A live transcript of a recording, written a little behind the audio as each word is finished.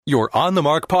Your On the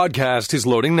Mark podcast is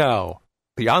loading now.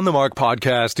 The On the Mark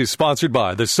podcast is sponsored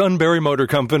by the Sunbury Motor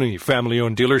Company,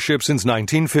 family-owned dealership since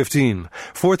 1915,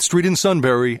 4th Street in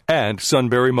Sunbury, and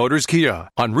Sunbury Motors Kia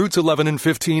on routes 11 and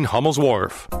 15 Hummel's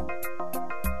Wharf.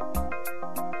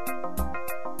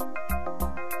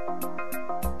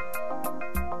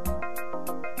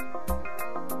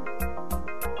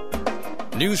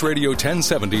 News Radio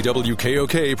 1070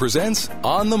 WKOK presents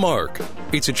On the Mark.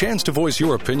 It's a chance to voice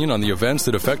your opinion on the events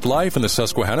that affect life in the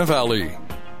Susquehanna Valley.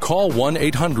 Call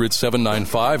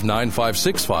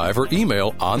 1-800-795-9565 or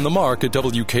email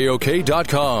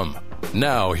onthemark@wkok.com.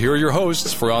 Now, here are your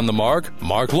hosts for On the Mark,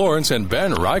 Mark Lawrence and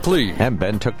Ben Reichley. And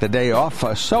Ben took the day off,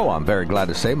 so I'm very glad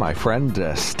to say my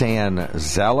friend Stan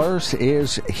Zellers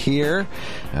is here.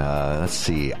 Let's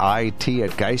see, IT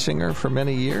at Geisinger for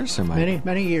many years.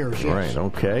 Many years, yes. Right,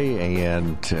 okay.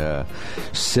 And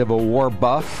Civil War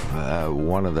buff,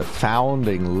 one of the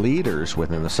founding leaders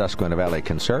within the Susquehanna Valley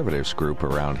Conservatives group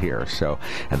around here. So,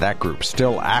 and that group's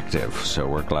still active, so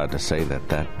we're glad to say that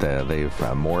they've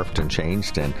morphed and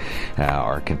changed and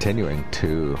are continuing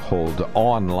to hold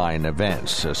online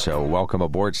events. So welcome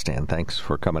aboard, Stan. Thanks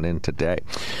for coming in today.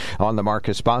 On the Mark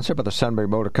is sponsored by the Sunbury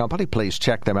Motor Company. Please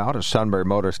check them out at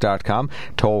sunburymotors.com.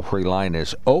 Toll-free line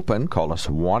is open. Call us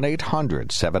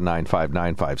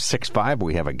 1-800-795-9565.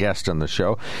 We have a guest on the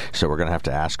show, so we're going to have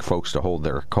to ask folks to hold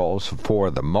their calls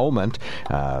for the moment.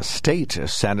 State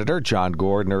Senator John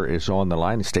Gordner is on the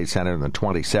line. State Senator in the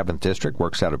 27th District,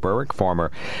 works out of Berwick, former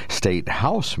State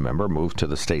House member, moved to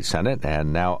the State Senate,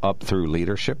 and now up through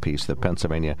leadership. He's the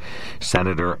Pennsylvania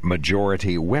Senator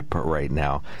Majority Whip right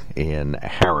now in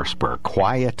Harrisburg.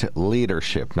 Quiet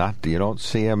leadership. You don't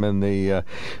see him in the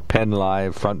Penn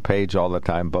Live front page all the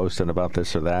time boasting about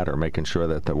this or that or making sure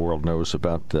that the world knows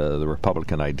about the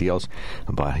Republican ideals.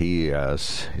 But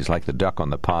he's like the duck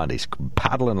on the pond. He's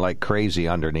paddling like crazy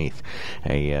underneath.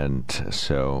 And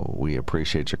so we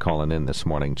appreciate you calling in this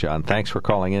morning, John. Thanks for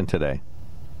calling in today.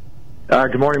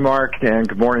 Good morning, Mark, and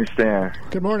good morning, Stan.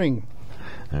 Good morning.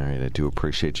 All right, I do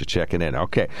appreciate you checking in.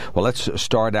 Okay, well, let's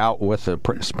start out with the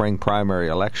spring primary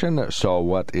election. So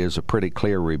what is a pretty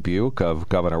clear rebuke of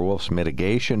Governor Wolf's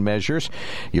mitigation measures,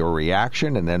 your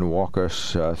reaction, and then walk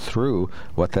us through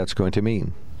what that's going to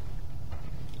mean.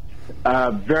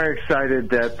 Very excited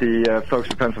that the folks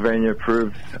in Pennsylvania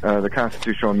approved the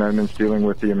constitutional amendments dealing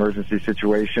with the emergency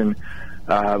situation.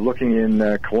 Looking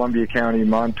in Columbia County,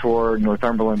 Montour,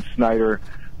 Northumberland, Snyder,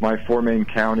 my four main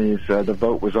counties, the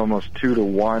vote was almost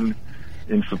 2-1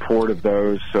 in support of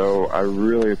those. So I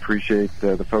really appreciate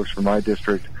the folks from my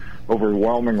district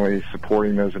overwhelmingly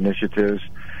supporting those initiatives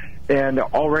and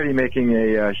already making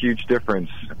a huge difference.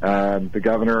 The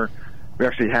governor, we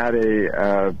actually had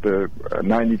the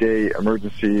 90-day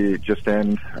emergency just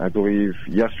end, I believe,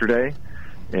 yesterday.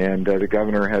 And the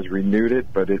governor has renewed it,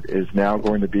 but it is now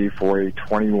going to be for a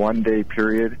 21-day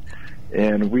period.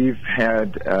 And we've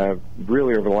had,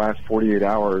 really over the last 48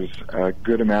 hours, a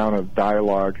good amount of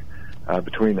dialogue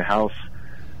between the House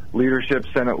leadership,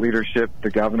 Senate leadership,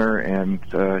 the governor, and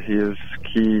his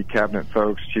key cabinet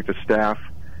folks, chief of staff.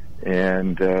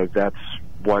 And that's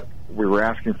what we were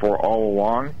asking for all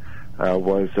along,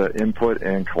 was input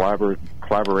and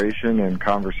collaboration and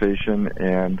conversation.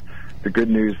 And the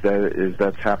good news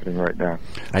that's happening right now.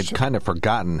 I'd kind of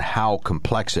forgotten how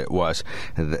complex it was,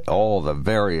 all the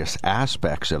various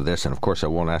aspects of this, and of course I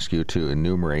won't ask you to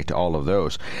enumerate all of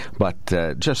those, but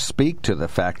just speak to the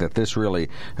fact that this really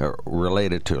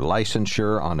related to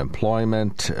licensure,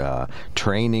 unemployment,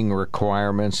 training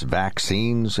requirements,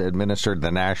 vaccines administered,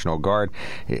 the National Guard.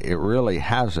 It really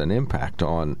has an impact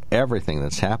on everything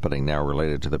that's happening now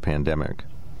related to the pandemic.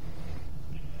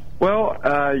 Well,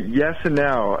 yes and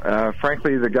no.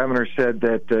 Frankly, the governor said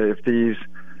that if these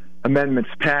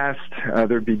amendments passed,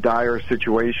 there'd be dire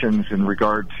situations in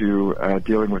regard to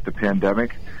dealing with the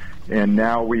pandemic. And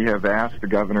now we have asked the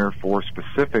governor for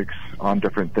specifics on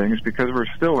different things because we're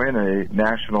still in a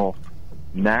national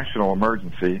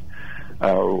emergency.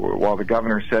 While the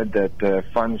governor said that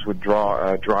funds would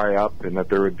dry up and that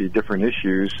there would be different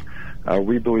issues,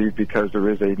 we believe because there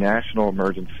is a national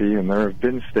emergency, and there have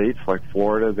been states like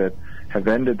Florida that have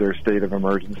ended their state of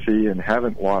emergency and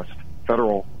haven't lost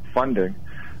federal funding,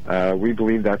 we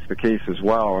believe that's the case as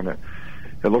well. And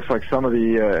it looks like some of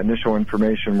the initial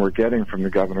information we're getting from the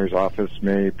governor's office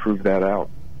may prove that out.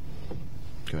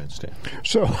 Go ahead, Stan.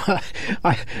 So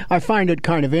I find it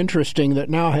kind of interesting that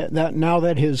now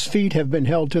that his feet have been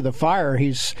held to the fire,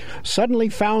 he's suddenly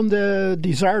found the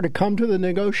desire to come to the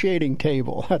negotiating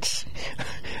table. That's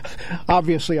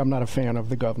obviously, I'm not a fan of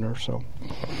the governor, so.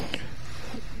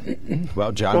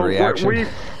 Well, John, reaction?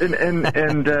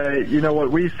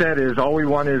 What we said is all we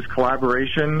want is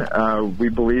collaboration. We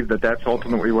believe that that's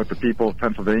ultimately what the people of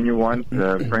Pennsylvania want.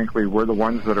 Frankly, we're the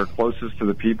ones that are closest to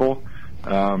the people.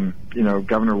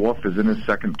 Governor Wolf is in his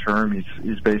second term.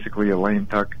 He's basically a lame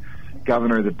duck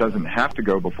governor that doesn't have to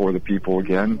go before the people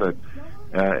again, but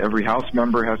every House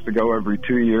member has to go every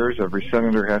 2 years. Every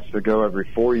senator has to go every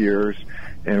 4 years.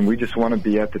 And we just want to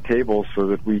be at the table so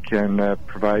that we can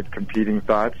provide competing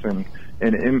thoughts and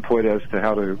input as to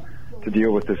how to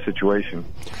deal with this situation.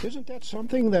 Isn't that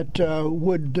something that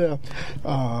would,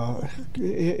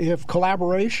 if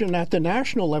collaboration at the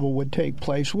national level would take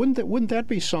place, wouldn't that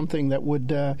be something that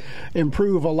would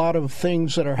improve a lot of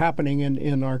things that are happening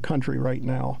in our country right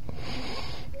now?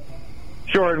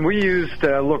 Sure, and we used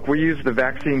the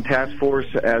vaccine task force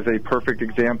as a perfect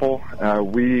example.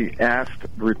 We asked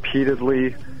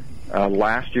repeatedly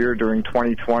last year during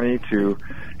 2020 to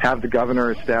have the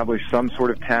governor establish some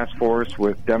sort of task force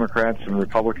with Democrats and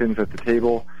Republicans at the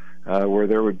table where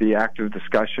there would be active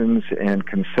discussions and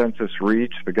consensus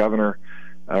reached. The governor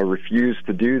refused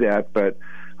to do that, but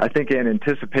I think in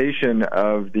anticipation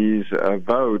of these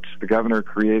votes, the governor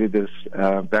created this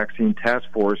vaccine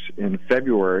task force in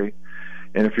February.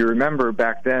 And if you remember,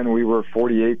 back then we were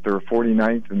 48th or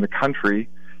 49th in the country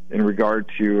in regard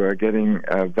to getting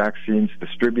vaccines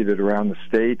distributed around the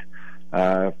state.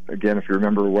 Again, if you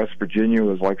remember, West Virginia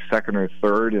was like second or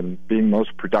third in being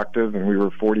most productive, and we were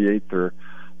 48th or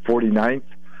 49th.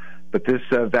 But this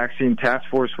vaccine task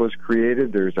force was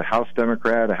created. There's a House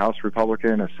Democrat, a House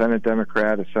Republican, a Senate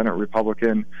Democrat, a Senate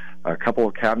Republican, a couple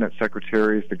of cabinet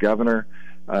secretaries, the governor.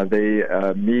 They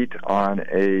meet on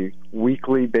a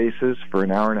weekly basis for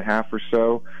an hour and a half or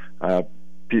so.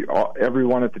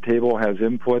 Everyone at the table has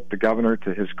input. The governor,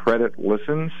 to his credit,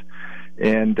 listens.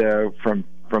 And from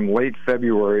late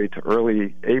February to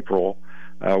early April,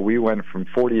 we went from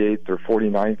 48th or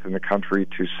 49th in the country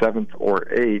to 7th or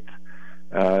 8th.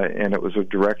 And it was a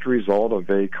direct result of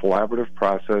a collaborative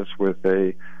process with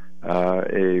a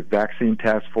vaccine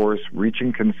task force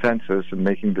reaching consensus and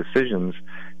making decisions,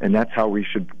 and that's how we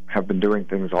should have been doing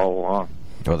things all along.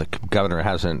 Well, the governor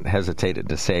hasn't hesitated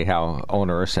to say how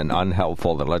onerous and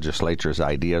unhelpful the legislature's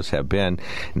ideas have been.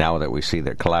 Now that we see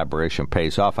that collaboration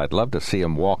pays off, I'd love to see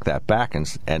him walk that back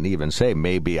and even say,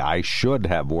 maybe I should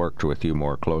have worked with you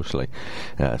more closely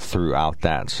throughout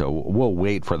that. So we'll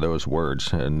wait for those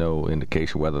words. No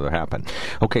indication whether they'll happen.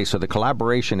 Okay, so the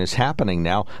collaboration is happening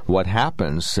now. What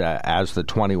happens as the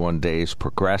 21 days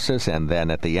progresses and then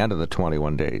at the end of the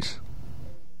 21 days?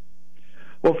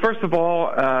 Well, first of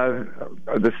all,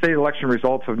 the state election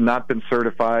results have not been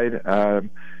certified. Matter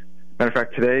of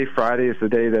fact, today, Friday, is the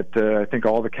day that I think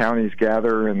all the counties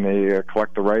gather and they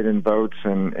collect the write-in votes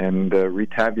and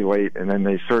retabulate, and then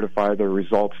they certify the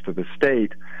results to the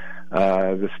state.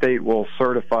 The state will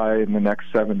certify in the next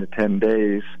 7 to 10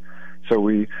 days. So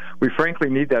we frankly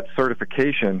need that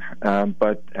certification.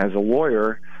 But as a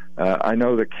lawyer, I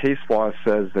know that case law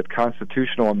says that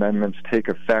constitutional amendments take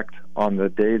effect on the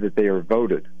day that they are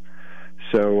voted.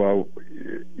 So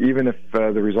even if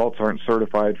the results aren't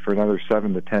certified for another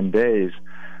 7 to 10 days,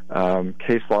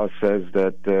 case law says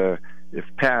that if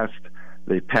passed,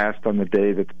 they passed on the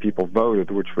day that the people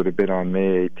voted, which would have been on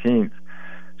May 18th.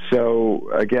 So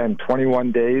again,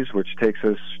 21 days, which takes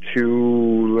us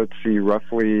to,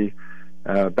 roughly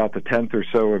about the 10th or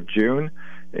so of June.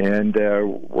 And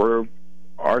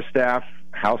our staff,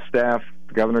 House staff,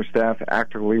 the governor's staff,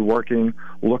 actively working,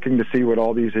 looking to see what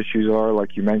all these issues are,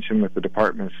 like you mentioned, with the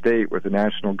Department of State, with the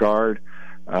National Guard,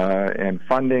 and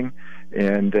funding.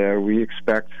 And we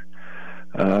expect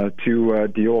to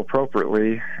deal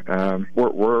appropriately.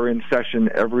 We're in session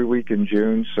every week in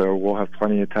June, so we'll have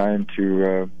plenty of time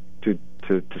to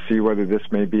see whether this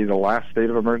may be the last state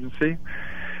of emergency.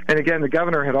 And again, the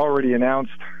governor had already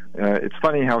announced. It's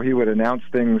funny how he would announce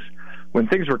things. When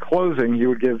things were closing, he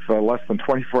would give less than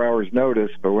 24 hours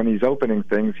notice, but when he's opening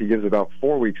things, he gives about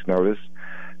 4 weeks notice.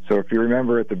 So if you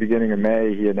remember at the beginning of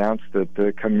May, he announced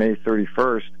that come May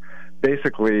 31st,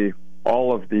 basically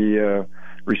all of the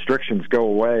restrictions go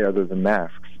away other than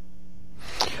masks.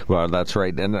 Well, that's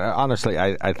right. And honestly,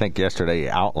 I think yesterday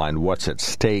outlined what's at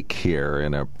stake here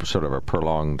in a sort of a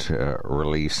prolonged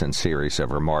release and series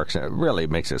of remarks. And it really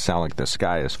makes it sound like the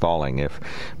sky is falling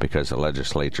because the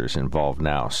legislature is involved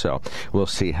now. So we'll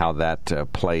see how that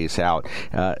plays out.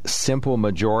 Simple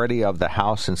majority of the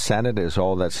House and Senate is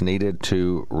all that's needed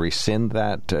to rescind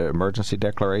that emergency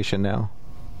declaration now?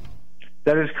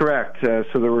 That is correct.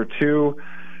 So there were two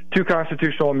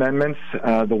constitutional amendments.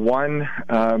 The one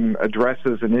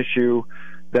addresses an issue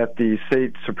that the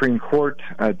state Supreme Court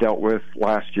dealt with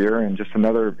last year, and just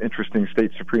another interesting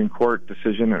state Supreme Court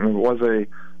decision, and it was a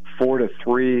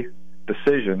 4-3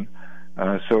 decision,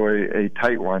 so a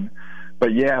tight one.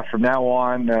 But yeah, from now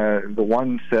on, the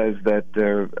one says that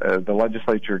the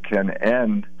legislature can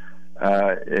end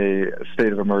a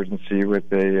state of emergency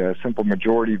with a simple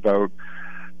majority vote.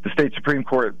 The state Supreme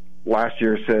Court last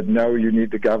year said, no, you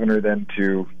need the governor then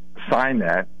to sign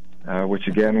that, which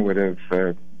again would have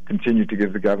continued to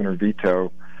give the governor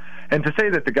veto. And to say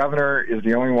that the governor is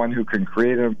the only one who can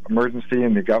create an emergency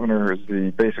and the governor is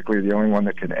basically the only one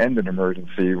that can end an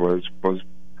emergency was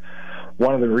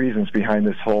one of the reasons behind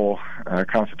this whole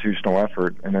constitutional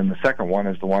effort. And then the second one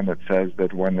is the one that says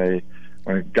that when a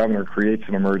governor creates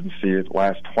an emergency, it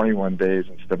lasts 21 days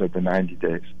instead of the 90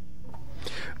 days.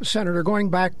 Senator, going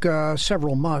back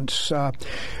several months,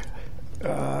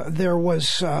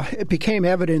 it became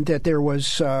evident that there was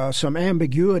some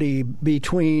ambiguity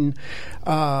between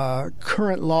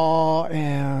current law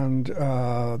and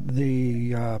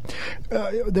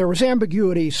there was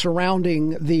ambiguity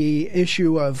surrounding the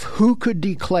issue of who could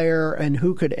declare and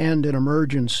who could end an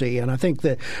emergency. And I think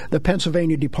that the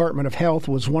Pennsylvania Department of Health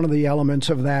was one of the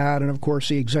elements of that, and of course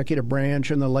the executive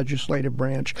branch and the legislative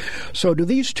branch. So do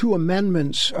these two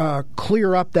amendments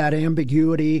clear up that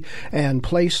ambiguity and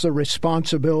place the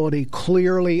responsibility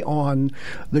clearly on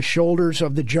the shoulders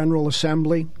of the General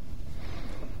Assembly?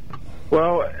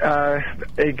 Well,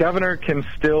 a governor can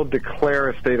still declare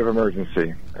a state of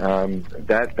emergency.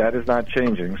 That is not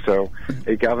changing. So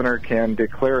a governor can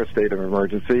declare a state of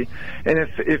emergency. And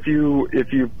if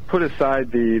you put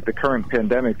aside the current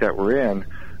pandemic that we're in,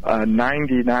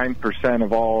 99%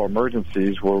 of all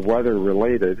emergencies were weather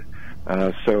related.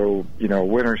 So,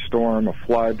 winter storm, a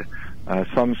flood,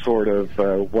 some sort of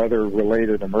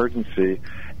weather-related emergency,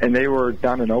 and they were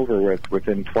done and over with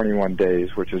within 21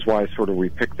 days, which is why sort of we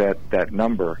picked that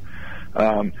number.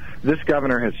 This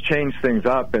governor has changed things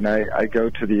up, and I go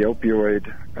to the opioid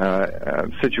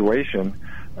situation.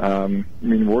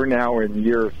 We're now in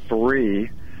year 3,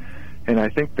 and I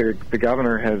think the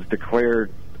governor has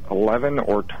declared 11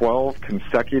 or 12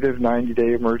 consecutive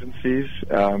 90-day emergencies.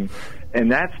 And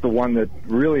that's the one that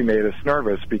really made us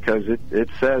nervous, because it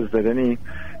says that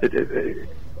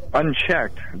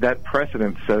unchecked, that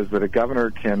precedent says that a governor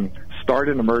can start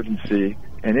an emergency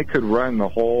and it could run the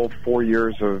whole 4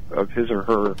 years of his or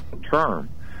her term.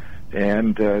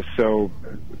 And so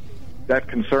that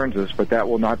concerns us, but that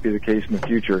will not be the case in the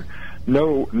future.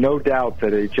 No doubt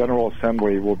that a General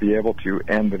Assembly will be able to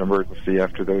end an emergency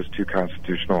after those two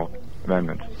constitutional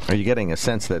amendments. Are you getting a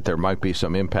sense that there might be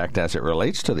some impact as it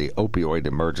relates to the opioid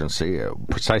emergency?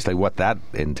 Precisely what that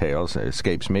entails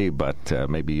escapes me, but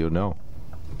maybe you know.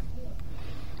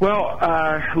 Well,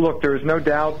 look, there's no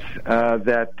doubt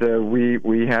that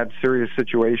we had serious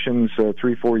situations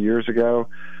 3-4 years ago.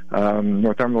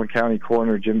 Northumberland County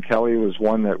Coroner Jim Kelly was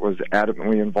one that was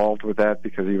adamantly involved with that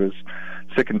because he was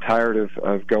sick and tired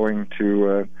of going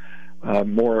to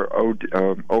more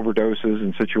overdoses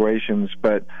and situations.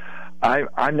 But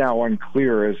I'm now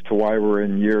unclear as to why we're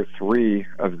in year 3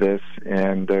 of this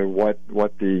and what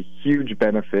the huge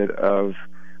benefit of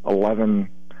 11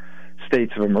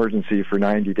 states of emergency for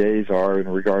 90 days are in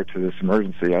regard to this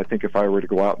emergency. I think if I were to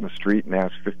go out in the street and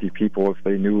ask 50 people if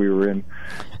they knew we were in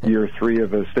year 3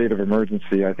 of a state of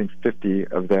emergency, I think 50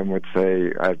 of them would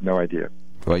say, I have no idea.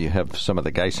 Well, you have some of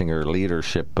the Geisinger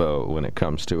leadership when it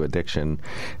comes to addiction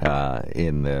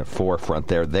in the forefront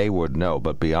there. They would know,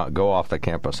 but go off the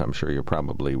campus, I'm sure you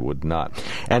probably would not.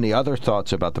 Any other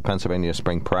thoughts about the Pennsylvania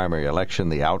spring primary election,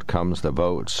 the outcomes, the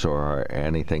votes, or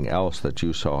anything else that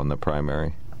you saw in the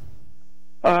primary?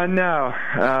 No.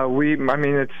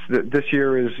 This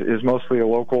year is mostly a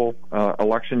local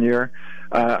election year.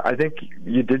 I think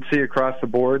you did see across the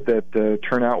board that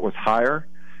turnout was higher.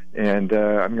 And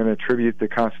I'm going to attribute the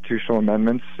constitutional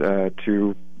amendments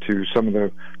to some of the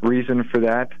reason for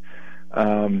that.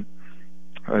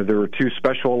 There were 2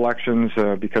 special elections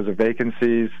because of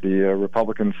vacancies. The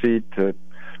Republican seat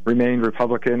remained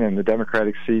Republican, and the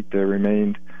Democratic seat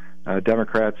remained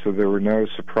Democrat, so there were no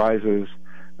surprises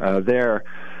there.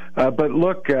 But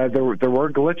look, there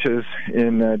were glitches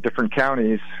in different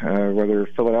counties, whether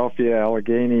Philadelphia,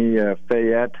 Allegheny,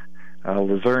 Fayette,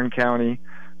 Luzerne County,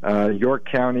 York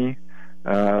County,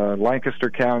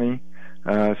 Lancaster County.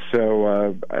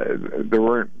 So there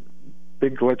weren't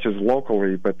big glitches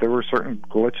locally, but there were certain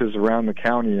glitches around the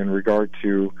county in regard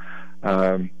to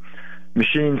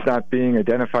machines not being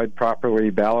identified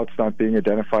properly, ballots not being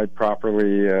identified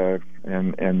properly,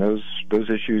 and those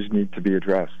issues need to be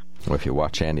addressed. Well, if you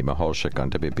watch Andy Michalczyk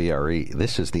on WBRE,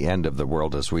 this is the end of the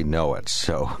world as we know it.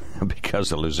 So because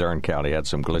the Luzerne County had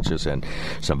some glitches and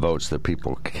some votes that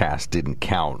people cast didn't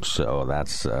count. So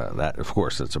that's that. Of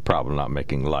course, it's a problem, not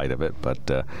making light of it,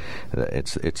 but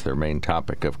it's their main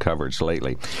topic of coverage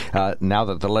lately. Now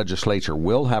that the legislature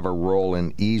will have a role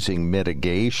in easing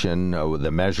mitigation,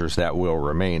 the measures that will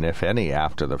remain, if any,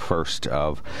 after the first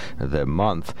of the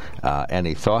month,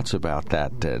 any thoughts about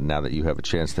that now that you have a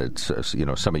chance that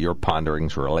some of your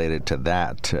ponderings related to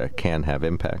that can have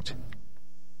impact?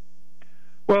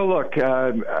 Well, look,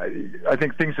 I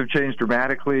think things have changed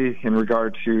dramatically in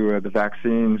regard to the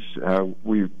vaccines.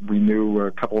 We knew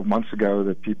a couple of months ago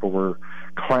that people were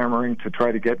clamoring to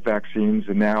try to get vaccines,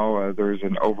 and now there's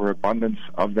an overabundance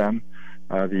of them.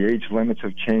 The age limits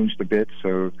have changed a bit,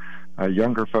 so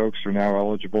younger folks are now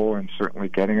eligible and certainly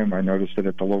getting them. I noticed it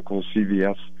at the local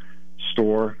CVS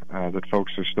store that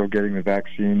folks are still getting the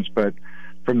vaccines, but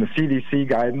from the CDC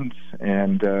guidance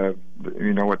and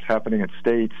what's happening at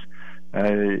states,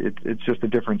 it's just a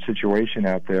different situation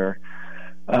out there.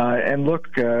 And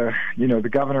look, the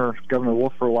Governor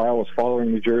Wolf for a while was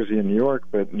following New Jersey and New York,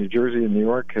 but New Jersey and New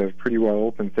York have pretty well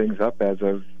opened things up as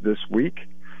of this week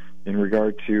in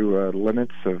regard to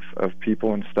limits of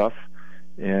people and stuff.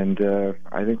 And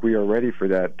I think we are ready for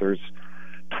that. There's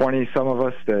 20 some of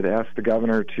us that asked the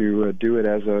governor to do it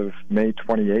as of May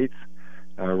 28th.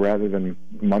 Rather than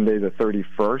Monday the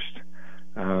 31st,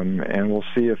 and we'll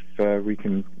see if we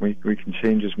can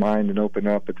change his mind and open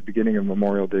up at the beginning of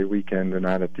Memorial Day weekend and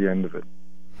not at the end of it.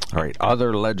 All right.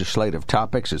 Other legislative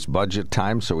topics. It's budget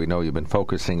time, so we know you've been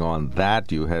focusing on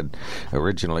that. You had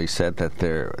originally said that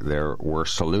there were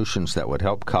solutions that would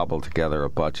help cobble together a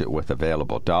budget with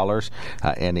available dollars.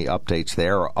 Any updates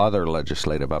there or other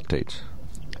legislative updates?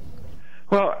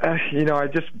 Well, I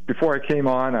just before I came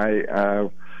on,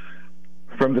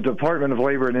 from the Department of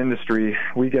Labor and Industry,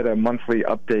 we get a monthly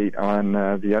update on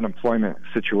the unemployment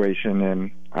situation,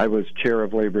 and I was chair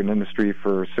of Labor and Industry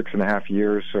for 6.5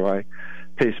 years, so I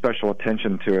pay special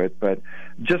attention to it. But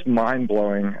just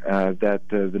mind-blowing that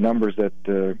the numbers that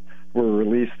were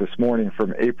released this morning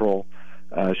from April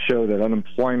show that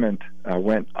unemployment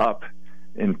went up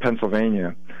in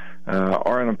Pennsylvania.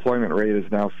 Our unemployment rate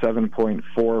is now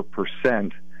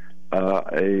 7.4%,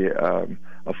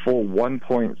 a full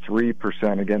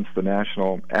 1.3% against the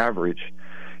national average.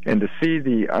 And to see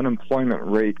the unemployment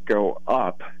rate go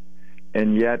up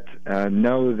and yet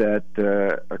know that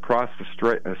across the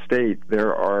state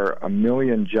there are 1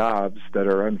 million jobs that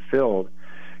are unfilled,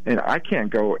 and I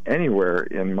can't go anywhere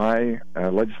in my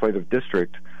legislative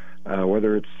district,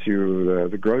 whether it's to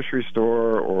the grocery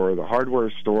store or the hardware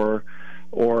store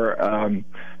or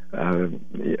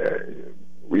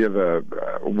we have a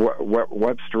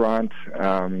restaurant,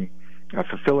 a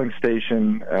fulfilling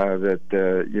station that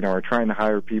are trying to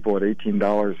hire people at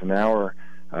 $18 an hour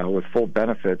with full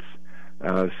benefits.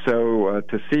 So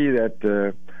to see that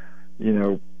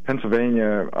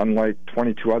Pennsylvania, unlike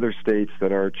 22 other states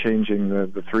that are changing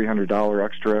the $300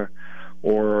 extra,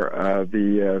 or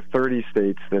the 30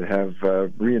 states that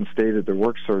have reinstated the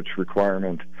work search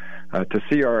requirement, to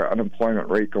see our unemployment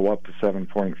rate go up to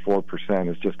 7.4%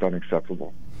 is just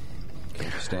unacceptable.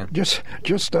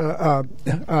 Just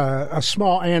a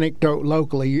small anecdote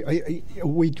locally.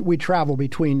 We travel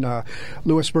between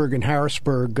Lewisburg and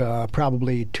Harrisburg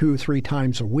probably 2-3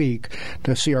 times a week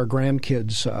to see our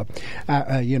grandkids,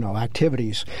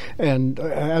 activities. And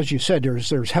as you said,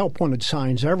 there's help wanted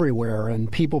signs everywhere, and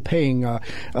people paying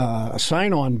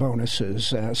sign-on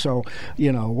bonuses. So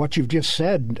what you've just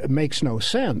said makes no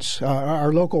sense.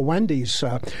 Our local Wendy's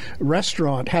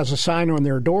restaurant has a sign on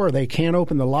their door: they can't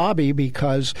open the lobby because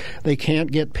they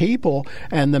can't get people,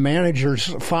 and the manager's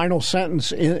final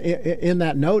sentence in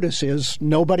that notice is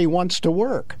nobody wants to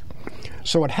work.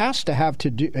 So it has to have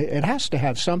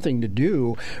something to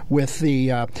do with the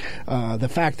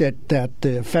fact that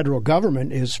the federal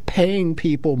government is paying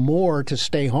people more to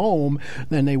stay home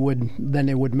than they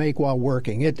would make while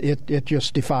working. It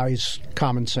just defies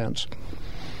common sense.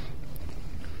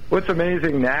 What's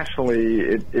amazing nationally,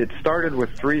 it started with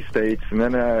 3 states, and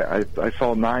then I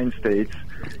saw 9 states,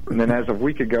 and then as of a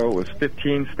week ago it was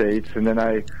 15 states, and then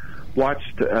I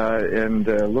watched and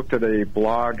looked at a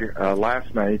blog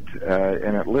last night,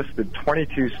 and it listed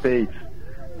 22 states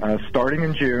starting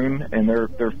in June, and they're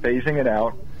phasing it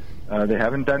out. They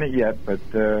haven't done it yet, but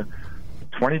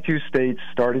 22 states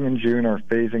starting in June are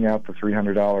phasing out the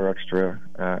 $300 extra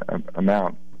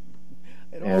amount.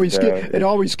 It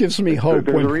always gives me hope.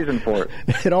 There's a reason for it.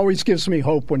 It always gives me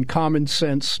hope when common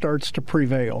sense starts to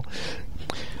prevail.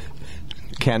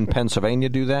 Can Pennsylvania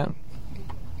do that?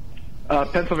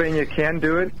 Pennsylvania can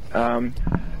do it.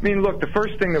 Look, the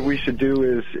first thing that we should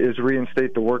do is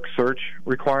reinstate the work search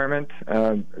requirement.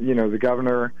 The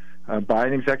governor, by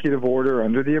an executive order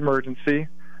under the emergency,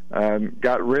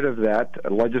 got rid of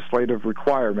that legislative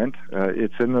requirement.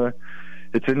 It's in the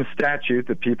statute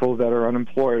that people that are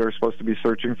unemployed are supposed to be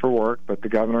searching for work, but the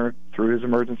governor, through his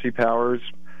emergency powers,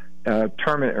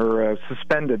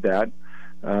 suspended that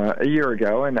a year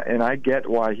ago, and I get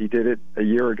why he did it a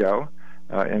year ago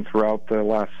and throughout the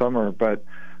last summer, but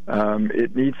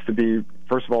it needs to be,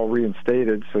 first of all,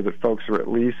 reinstated so that folks are at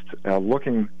least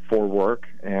looking for work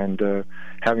and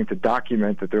having to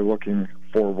document that they're looking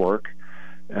for work.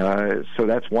 So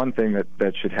that's one thing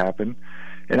that should happen.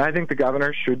 And I think the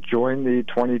governor should join the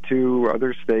 22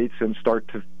 other states and start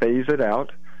to phase it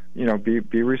out,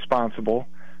 be responsible.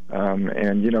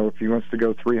 If he wants to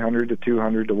go 300 to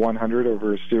 200 to 100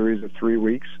 over a series of 3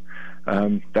 weeks,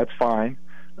 that's fine.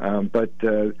 But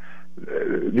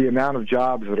the amount of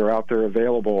jobs that are out there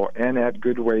available and at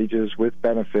good wages with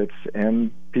benefits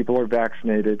and people are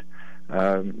vaccinated,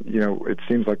 it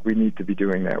seems like we need to be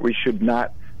doing that. We should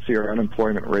not see our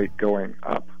unemployment rate going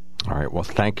up. All right. Well,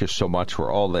 thank you so much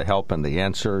for all the help and the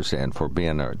answers and for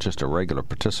being just a regular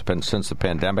participant since the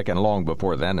pandemic and long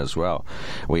before then as well.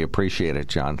 We appreciate it,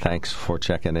 John. Thanks for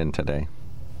checking in today.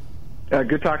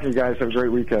 Good talking to you guys. Have a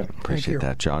great weekend. Appreciate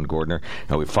that, John Gordner.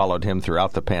 We followed him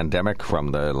throughout the pandemic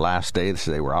from the last days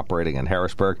they were operating in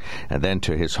Harrisburg and then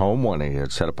to his home when he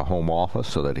had set up a home office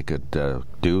so that he could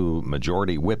do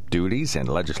majority whip duties and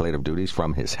legislative duties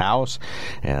from his house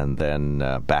and then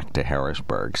back to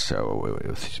Harrisburg. So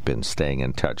he's been staying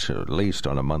in touch at least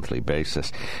on a monthly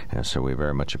basis. And so we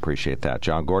very much appreciate that.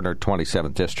 John Gordner,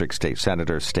 27th District State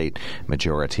Senator, State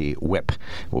Majority Whip.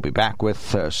 We'll be back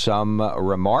with some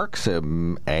remarks.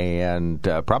 And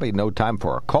probably no time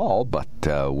for a call, but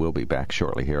we'll be back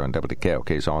shortly here on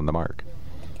WKOK's On the Mark.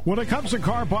 When it comes to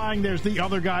car buying, there's the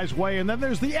other guy's way, and then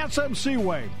there's the SMC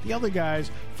way. The other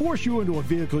guys force you into a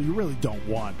vehicle you really don't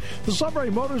want. The Sunbury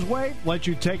Motors way lets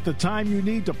you take the time you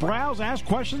need to browse, ask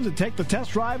questions, and take the test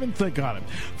drive and think on it.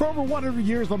 For over 100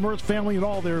 years, the Mertz family and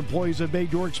all their employees have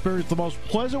made your experience the most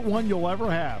pleasant one you'll ever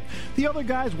have. The other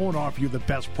guys won't offer you the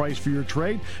best price for your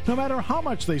trade, no matter how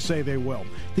much they say they will.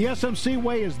 The SMC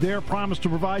way is their promise to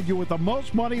provide you with the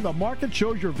most money the market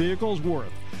shows your vehicle is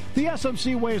worth. The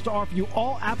SMC way is to offer you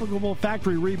all applicable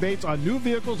factory rebates on new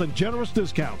vehicles and generous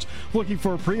discounts. Looking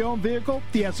for a pre-owned vehicle?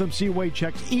 The SMC way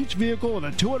checks each vehicle in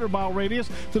a 200-mile radius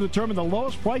to determine the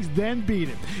lowest price, then beat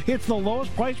it. It's the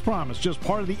lowest price promise, just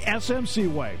part of the SMC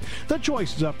way. The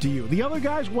choice is up to you, the other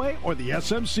guy's way or the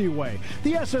SMC way.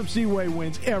 The SMC way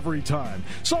wins every time.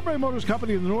 Sunbury Motors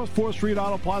Company in the North 4th Street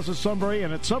Auto Plaza, Sunbury,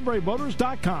 and at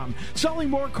sunburymotors.com. Selling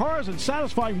more cars and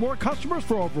satisfying more customers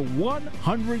for over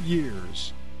 100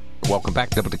 years. Welcome back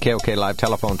to the KOK Live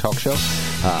Telephone Talk Show.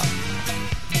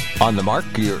 On the Mark,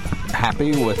 you're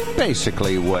happy with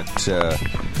basically what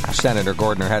Senator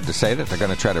Gordner had to say, that they're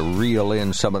going to try to reel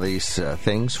in some of these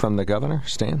things from the governor,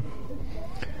 Stan?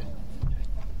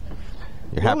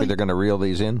 You're happy they're going to reel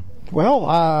these in?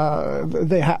 Well,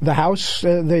 the House,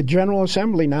 the General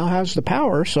Assembly now has the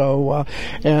power. So,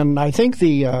 and I think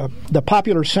the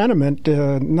popular sentiment,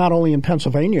 not only in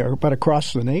Pennsylvania but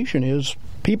across the nation, is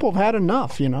people have had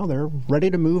enough. They're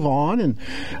ready to move on, and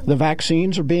the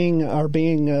vaccines are being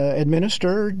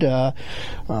administered, and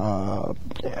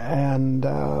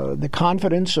the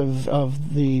confidence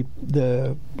of the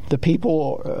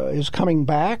people is coming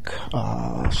back.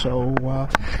 So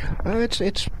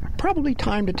it's probably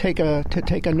time to take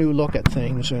a new look at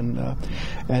things and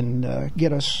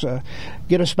get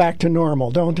us back to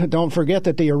normal. Don't forget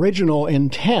that the original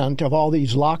intent of all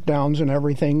these lockdowns and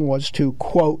everything was to,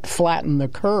 quote, flatten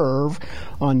the curve,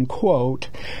 unquote.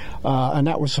 And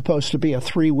that was supposed to be a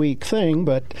 3-week thing,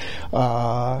 but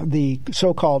the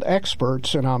so-called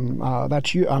experts, and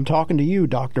I'm talking to you,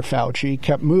 Dr. Fauci,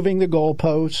 kept moving the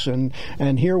goalposts,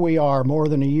 and here we are more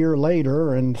than a year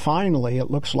later, and finally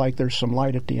it looks like there's some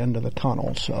light at the end of the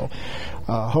tunnel. So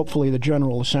hopefully the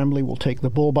General Assembly will take the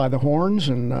bull by the horns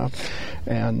and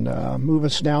move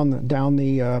us down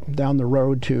the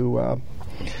road to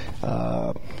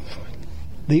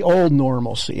the old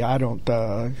normalcy. I don't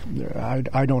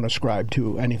ascribe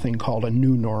to anything called a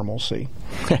new normalcy.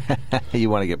 You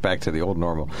want to get back to the old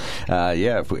normal?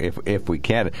 Yeah, if we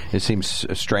can. It seems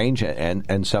strange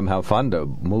and somehow fun to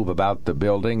move about the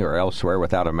building or elsewhere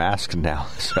without a mask now.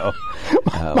 So,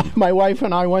 my wife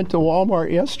and I went to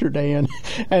Walmart yesterday,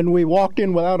 and we walked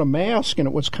in without a mask, and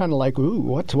it was kind of like, ooh,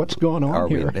 what's going on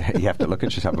here? You have to look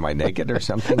at yourself. Am I naked or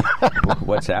something?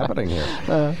 What's happening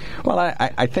here? Well,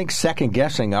 I think second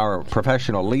guessing second-guessing our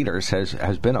professional leaders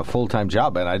has been a full-time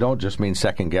job, and I don't just mean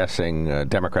second-guessing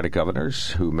Democratic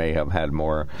governors who may have had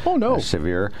more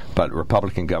severe, but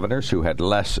Republican governors who had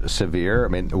less severe. I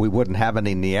mean, we wouldn't have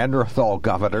any Neanderthal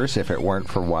governors if it weren't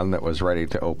for one that was ready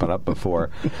to open up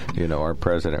before, our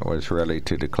president was ready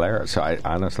to declare it. So I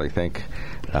honestly think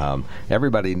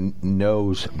everybody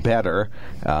knows better.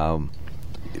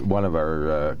 One of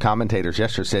our commentators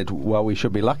yesterday said, well, we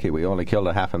should be lucky. We only killed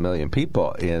 500,000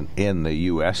 people in the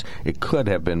U.S. It could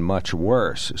have been much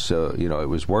worse. So, it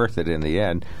was worth it in the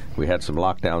end. We had some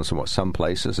lockdowns in some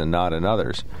places and not in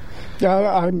others.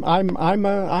 I'm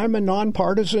a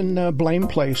nonpartisan blame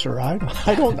placer.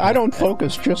 I don't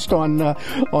focus just on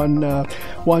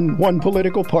one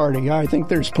political party. I think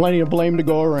there's plenty of blame to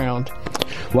go around.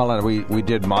 Well, and we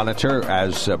did monitor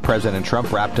as President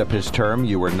Trump wrapped up his term.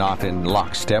 You were not in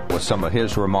lockstep with some of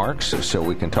his remarks, so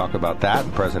we can talk about that.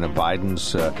 And President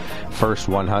Biden's first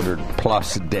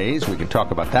 100-plus days, we can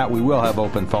talk about that. We will have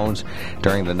open phones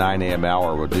during the 9 a.m.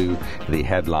 hour. We'll do the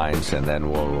headlines, and then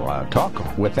we'll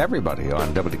talk with everybody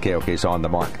on WKOK's On the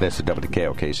Mark. This is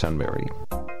WKOK Sunbury.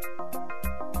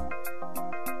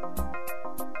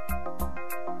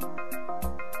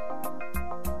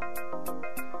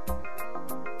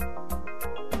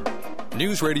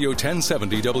 News Radio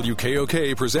 1070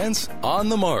 WKOK presents On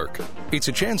the Mark. It's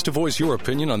a chance to voice your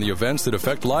opinion on the events that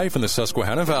affect life in the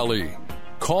Susquehanna Valley.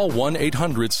 Call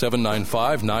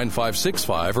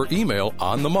 1-800-795-9565 or email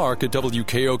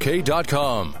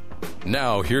onthemark@wkok.com.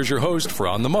 Now, here's your host for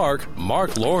On the Mark,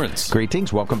 Mark Lawrence.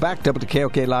 Greetings. Welcome back.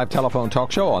 WKOK Live Telephone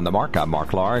Talk Show On the Mark. I'm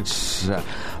Mark Lawrence.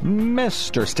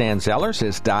 Mr. Stan Zellers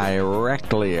is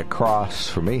directly across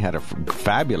from me. Had a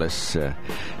fabulous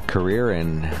career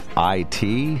in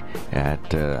IT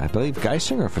at, I believe,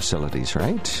 Geisinger facilities,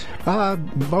 right?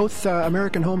 Both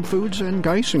American Home Foods and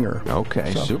Geisinger.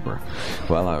 Okay, super.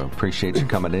 Well, I appreciate you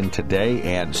coming in today.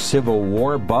 And Civil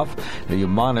War buff, you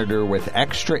monitor with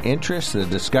extra interest the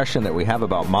discussion that we have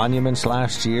about monuments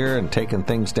last year and taking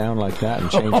things down like that and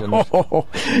changing them.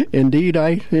 Indeed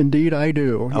I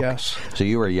do. Okay. Yes. So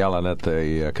you were yelling at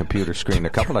the computer screen a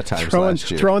couple of times last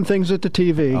year. Throwing things at the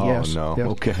TV. Oh, yes. no. Yes.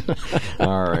 Okay.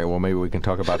 All right. Well, maybe we can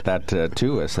talk about that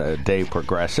too as the day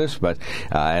progresses. But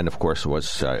and of course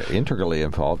was integrally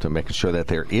involved in making sure that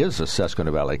there is a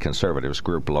Susquehanna Valley Conservatives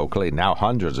group locally. Now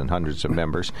hundreds and hundreds of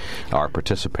members are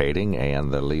participating,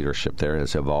 and the leadership there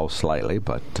has evolved slightly.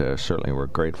 But certainly we're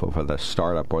grateful for the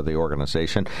startup or the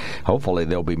organization. Hopefully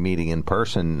they'll be meeting in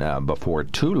person before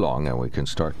too long, and we can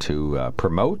start to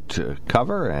promote,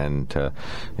 cover, and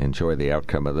enjoy the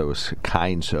outcome of those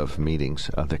kinds of meetings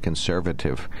of the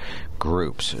conservative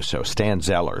groups. So Stan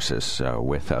Zellers is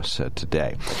with us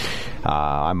today.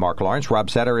 I'm Mark Lawrence. Rob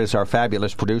Setter is our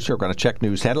fabulous producer. We're going to check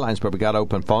news headlines, but we got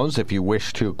open phones if you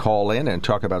wish to call in and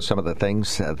talk about some of the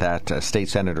things that State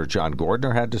Senator John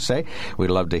Gordner had to say.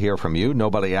 We'd love to hear from you.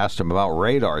 Nobody asked him about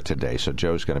radar today, so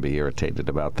Joe's going to be irritated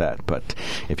about that. But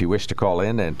if you wish to call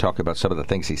in and talk about some of the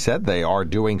things he said, they are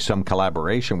doing some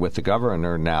collaboration with the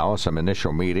governor now, some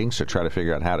initial meetings to try to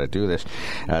figure out how to do this.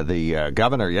 The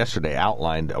governor yesterday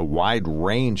outlined a wide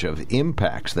range of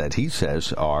impacts that he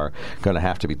says are going to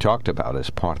have to be talked about as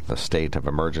part of the state of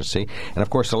emergency. And, of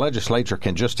course, the legislature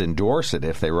can just endorse it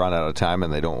if they run out of time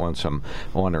and they don't want some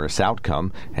onerous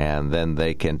outcome, and then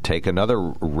they can take another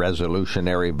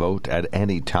resolutionary vote at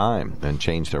any time and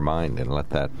change their mind and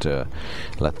let that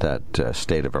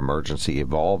state of emergency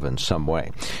evolve in some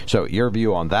way. So your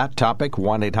view on that topic,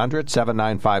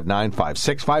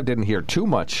 1-800-795-9565. Didn't hear too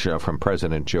much from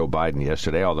President Joe Biden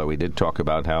yesterday, although he did talk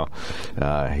about how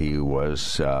he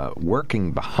was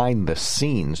working behind the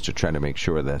scenes to try to make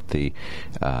sure that the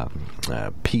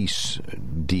peace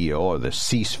deal or the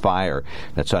ceasefire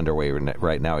that's underway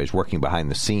right now is working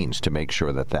behind the scenes to make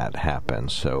sure that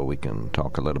happens. So we can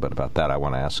talk a little bit about that. I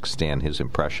want to ask Stan his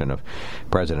impression of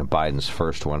President Biden's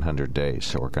first 100 days.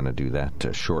 So we're going to do that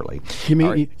shortly. You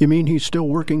mean he's still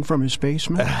working from his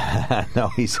basement? No,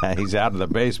 he's out of the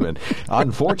basement.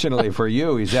 Unfortunately for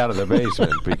you, he's out of the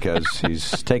basement because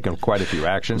he's taken quite a few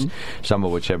actions, some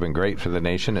of which have been great for the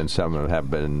nation, and some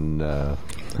have been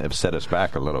have set us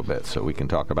back a little bit. So we can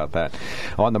talk about that.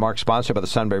 On the Mark, sponsored by the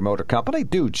Sunbury Motor Company.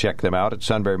 Do check them out at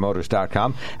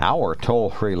sunburymotors.com. Our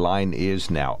toll-free line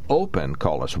is now open.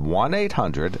 Call us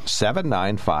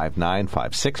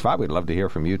 1-800-795-9565. We'd love to hear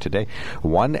from you today.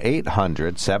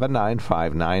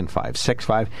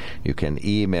 1-800-795-9565. You can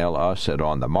email us at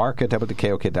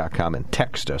onthemark@wkok.com and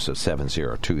text us at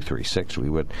 70236. We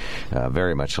would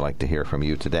very much like to hear from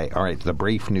you today. All right, the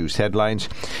brief news headlines.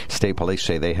 State police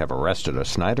say they have arrested a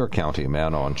Snyder County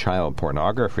man on child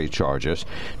pornography charges.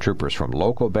 Troopers from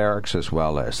local barracks as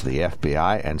well as the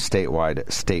FBI and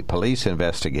statewide state police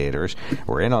investigators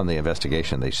were in on the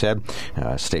investigation, they said.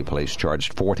 State police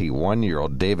charged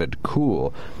 41-year-old David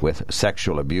Kuhl with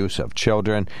sexual abuse of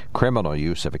children, criminal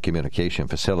use of a communication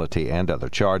facility, and other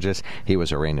charges. He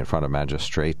was arraigned in front of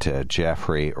Magistrate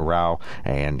Jeffrey Rao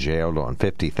and jailed on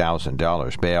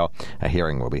 $50,000 bail. A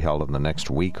hearing will be held in the next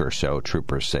week or so.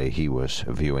 Troopers say he was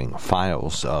viewing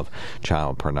files of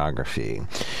child pornography.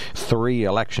 3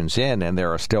 elections in, and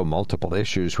there are still multiple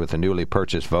issues with the newly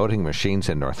purchased voting machines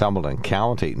in Northumberland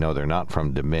County. No, they're not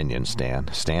from Dominion,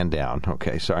 Stan. Stand down.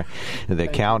 Okay, sorry. The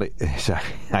county, sorry,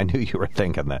 I knew you were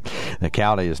thinking that. The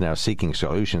county is now seeking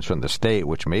solutions from the state,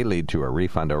 which may lead to a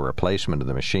refund or replacement of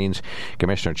the machines.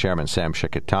 Commissioner Chairman Sam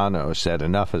Chickatano said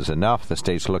enough is enough. The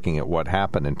state's looking at what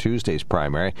happened in Tuesday's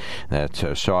primary that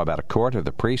saw about a quarter of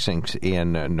the precincts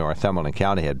in Northumberland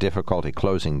County had difficulty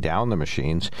closing down the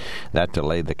machines. That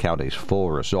delayed the county's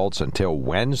full results until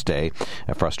Wednesday.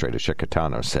 A frustrated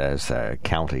Chickatano says the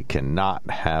county cannot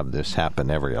have this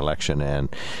happen every election, and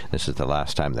this is the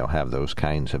last time they'll have those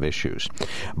kinds of issues.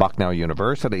 Bucknell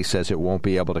University says it won't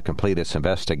be able to complete its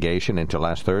investigation into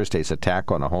last Thursday's attack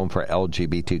on a home for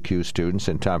LGBTQ students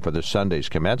in time for this Sunday's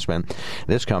commencement.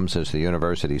 This comes as the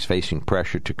university is facing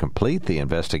pressure to complete the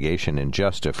investigation in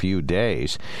just a few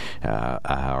days.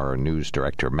 Our news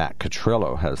director, Matt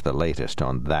Catrillo, has the latest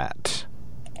on that.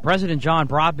 President John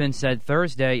Broadman said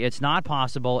Thursday it's not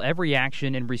possible every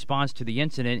action in response to the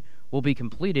incident will be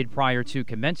completed prior to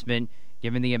commencement,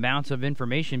 given the amounts of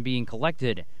information being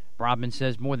collected. Broadman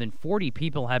says more than 40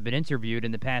 people have been interviewed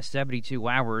in the past 72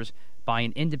 hours by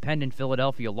an independent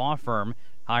Philadelphia law firm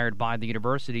hired by the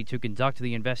university to conduct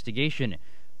the investigation.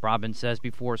 Broadman says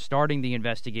before starting the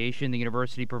investigation, the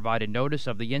university provided notice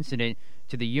of the incident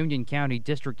to the Union County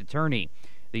District Attorney.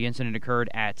 The incident occurred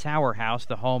at Tower House,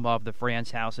 the home of the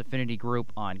Franz House Affinity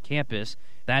Group on campus.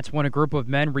 That's when a group of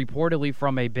men reportedly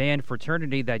from a banned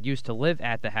fraternity that used to live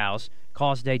at the house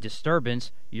caused a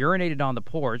disturbance, urinated on the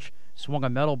porch, swung a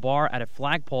metal bar at a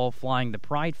flagpole flying the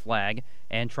pride flag,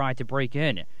 and tried to break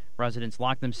in. Residents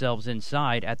locked themselves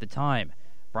inside at the time.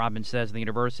 Broadman says the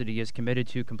university is committed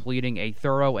to completing a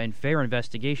thorough and fair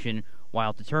investigation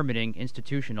while determining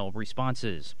institutional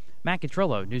responses. Matt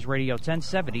Catrillo, News Radio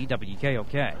 1070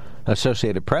 WKOK.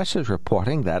 Associated Press is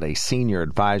reporting that a senior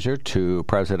advisor to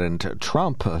President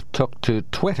Trump took to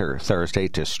Twitter Thursday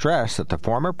to stress that the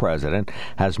former president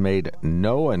has made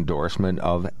no endorsement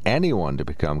of anyone to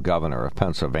become governor of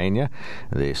Pennsylvania.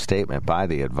 The statement by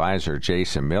the advisor,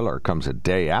 Jason Miller, comes a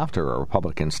day after a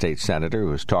Republican state senator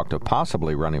who has talked of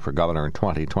possibly running for governor in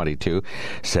 2022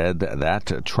 said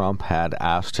that Trump had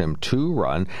asked him to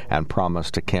run and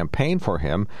promised to campaign for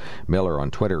him. Miller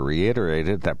on Twitter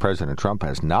reiterated that President Trump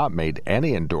has not made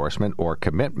any endorsement or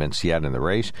commitments yet in the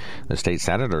race. The state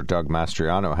senator, Doug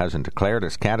Mastriano, hasn't declared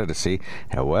his candidacy.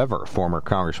 However, former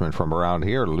congressman from around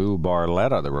here, Lou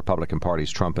Barletta, the Republican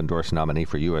Party's Trump-endorsed nominee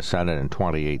for U.S. Senate in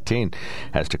 2018,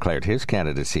 has declared his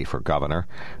candidacy for governor.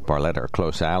 Barletta, a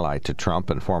close ally to Trump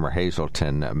and former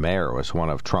Hazleton mayor, was one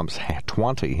of Trump's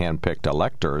 20 hand-picked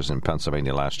electors in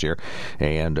Pennsylvania last year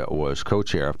and was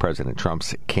co-chair of President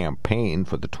Trump's campaign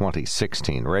for the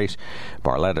 2016 race.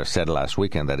 Barletta said last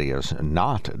weekend that he has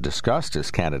not discussed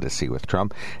his candidacy with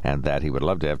Trump and that he would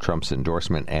love to have Trump's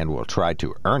endorsement and will try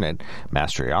to earn it.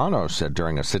 Mastriano said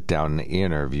during a sit-down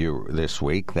interview this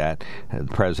week that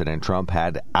President Trump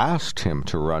had asked him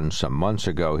to run some months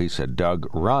ago. He said, "Doug,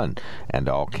 run, and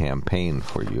I'll campaign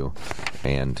for you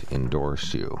and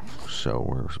endorse you." So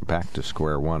we're back to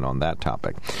square one on that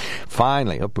topic.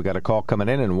 Finally, we got a call coming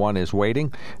in, and one is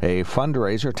waiting. A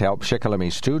fundraiser to help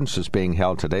Shikellamy students is being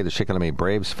held today. The Shikellamy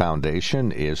Braves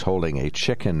Foundation is holding a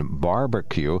chicken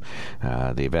barbecue.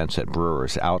 The event's at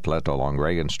Brewers Outlet along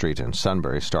Reagan Street in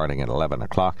Sunbury, starting at 11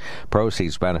 o'clock.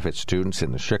 Proceeds benefit students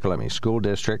in the Shikellamy School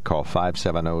District. Call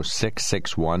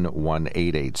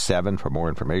 570-661-1887 for more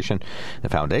information. The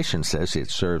foundation says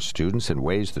it serves students in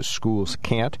ways the schools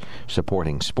can't,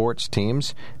 supporting sports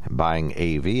teams, buying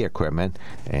AV equipment,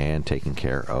 and taking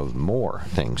care of more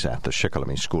things at the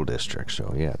Shikellamy School District.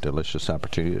 So, yeah, delicious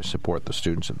opportunity to support the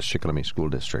students of the Shikellamy School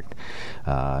District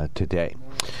today.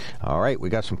 All right, we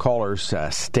got some callers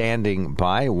standing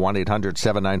by.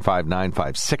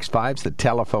 1-800-795-9565 is the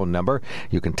telephone number.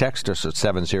 You can text us at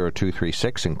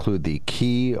 70236. Include the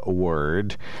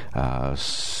keyword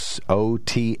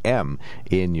SOTM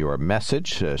in your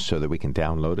message so that we can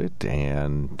download it,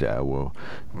 and we'll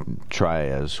try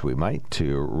as we might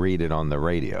to read it on the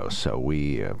radio. So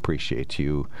we appreciate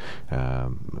you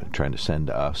trying to send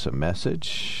us a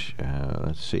message.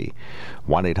 Let's see.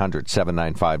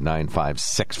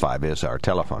 1-800-795-9565 is our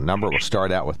telephone number. We'll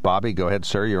start out with Bobby. Go ahead,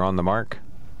 sir. You're on the mark.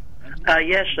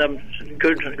 Yes.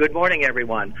 Good morning,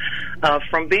 everyone.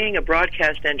 From being a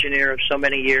broadcast engineer of so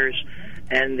many years,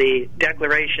 and the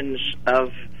declarations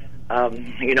of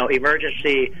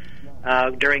emergency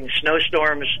during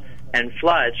snowstorms and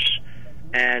floods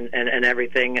and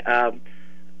everything.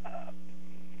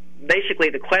 Basically,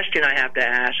 the question I have to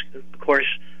ask, of course,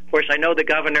 I know the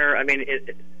governor. I mean,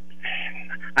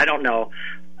 I don't know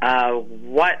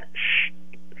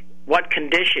what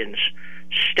conditions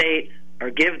state or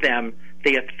give them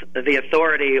the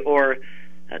authority or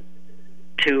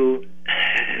to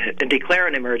declare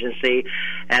an emergency,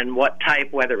 and what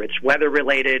type, whether it's weather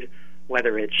related,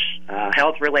 whether it's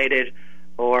health related,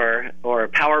 or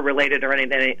power related, or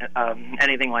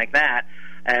anything like that.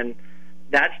 And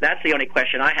that's the only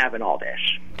question I have in all this.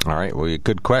 All right. Well,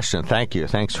 good question. Thank you.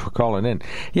 Thanks for calling in.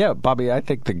 Yeah, Bobby, I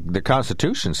think the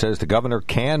Constitution says the governor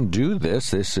can do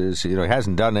this. This is, he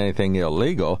hasn't done anything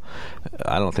illegal.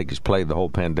 I don't think he's played the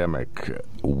whole pandemic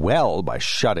well by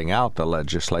shutting out the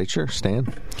legislature.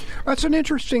 Stan? That's an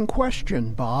interesting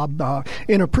question, Bob.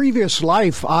 In a previous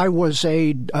life, I was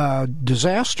a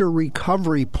disaster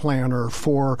recovery planner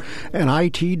for an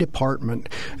IT department.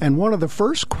 And one of the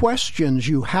first questions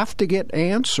you have to get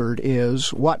answered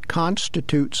is what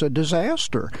constitutes a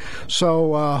disaster.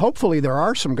 So hopefully there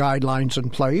are some guidelines in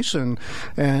place, and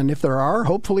if there are,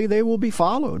 hopefully they will be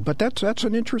followed. But that's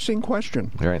an interesting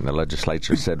question. Right, and the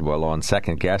legislature said, well, on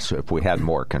second guess, if we had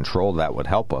more control, that would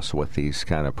help us with these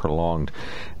kind of prolonged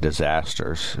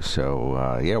disasters.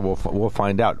 So, we'll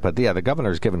find out. But, the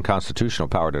governor is given constitutional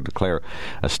power to declare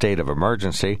a state of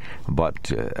emergency,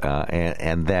 but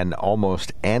and then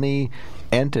almost any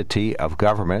entity of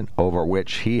government over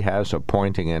which he has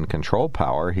appointing and control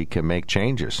power, he can make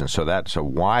changes. And so that's a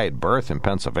wide berth in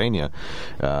Pennsylvania.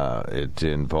 It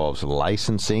involves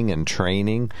licensing and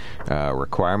training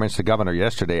requirements. The governor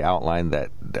yesterday outlined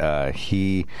that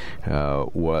he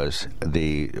was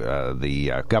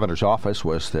the governor's office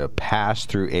was the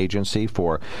pass-through agency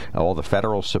for all the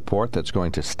federal support that's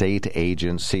going to state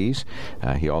agencies.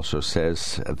 He also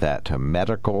says that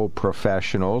medical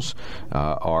professionals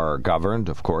are governed.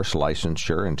 Of course,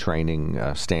 licensure and training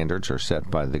standards are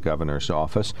set by the governor's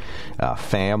office.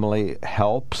 Family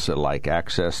helps, like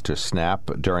access to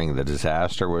SNAP during the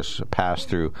disaster, was passed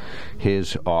through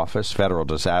his office. Federal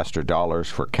disaster dollars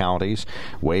for counties,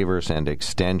 waivers and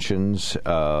extensions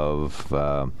of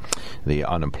the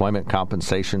unemployment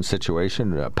compensation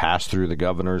situation passed through the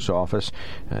governor's office.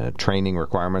 Training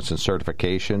requirements and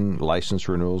certification, license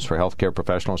renewals for healthcare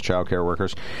professionals, child care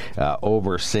workers,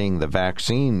 overseeing the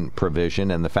vaccine provision,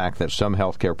 and the fact that some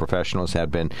healthcare professionals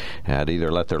had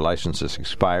either let their licenses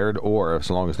expired, or as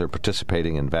long as they're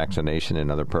participating in vaccination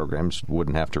and other programs,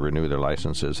 wouldn't have to renew their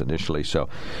licenses initially. So,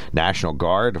 National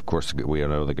Guard, of course, we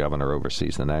know the governor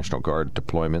oversees the National Guard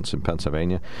deployments in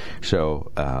Pennsylvania. So,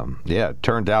 it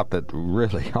turned out that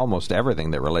really almost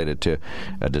everything that related to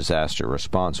a disaster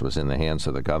response was in the hands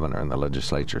of the governor, and the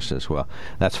legislature says, well,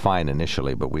 that's fine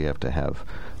initially, but we have to have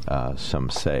some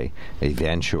say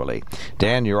eventually.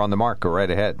 Dan, you're on the mark. Go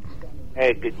right ahead.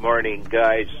 Hey, good morning,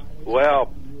 guys.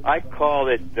 Well, I call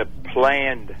it the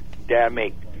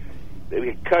plandemic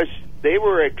because they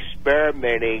were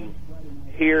experimenting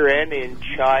here and in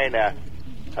China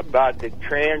about the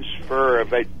transfer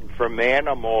of it from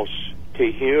animals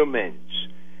to humans.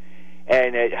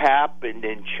 And it happened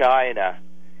in China.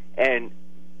 And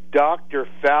Dr.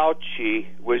 Fauci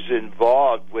was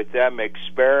involved with them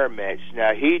experiments.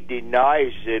 Now, he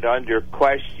denies it under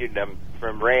question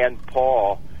from Rand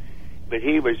Paul, but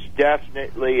he was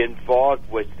definitely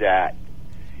involved with that.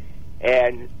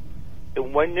 And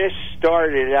when this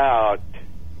started out,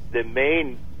 the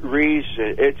main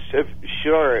reason, it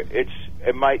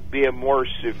might be a more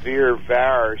severe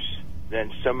virus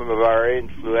than some of our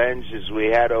influenzas we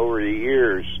had over the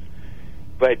years,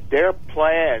 but their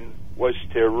plan was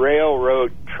to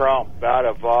railroad Trump out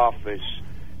of office.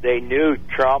 They knew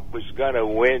Trump was going to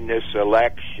win this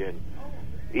election.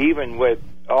 Even with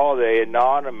all the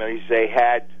anomalies they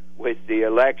had with the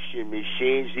election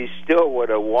machines, he still would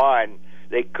have won.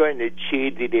 They couldn't have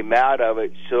cheated him out of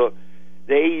it. So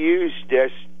they used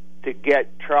this to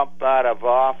get Trump out of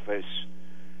office.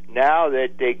 Now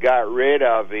that they got rid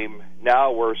of him,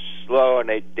 now we're slowing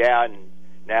it down.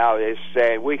 Now they're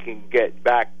saying we can get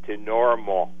back to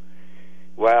normal.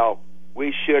 Well,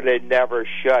 we should have never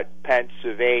shut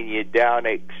Pennsylvania down,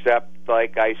 except,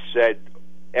 like I said,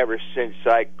 ever since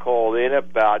I called in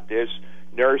about this,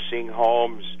 nursing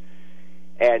homes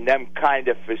and them kind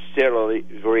of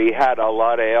facilities where you had a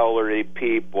lot of elderly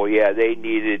people. Yeah, they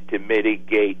needed to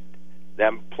mitigate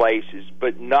them places,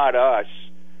 but not us,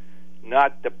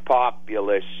 not the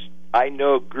populace. I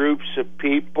know groups of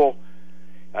people,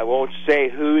 I won't say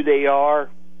who they are,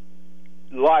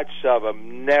 lots of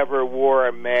them never wore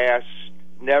a mask,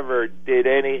 never did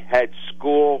any, had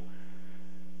school,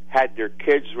 had their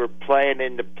kids were playing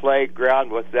in the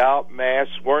playground without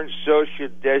masks, weren't social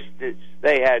distance.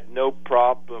 They had no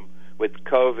problem with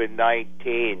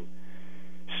COVID-19.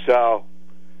 So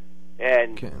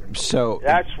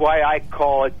that's why I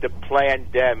call it the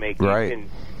plandemic. Right.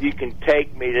 You can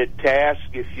take me to task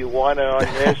if you want to on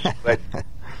this,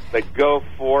 but go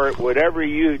for it, whatever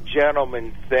you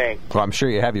gentlemen think. Well, I'm sure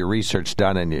you have your research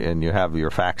done and you have your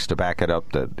facts to back it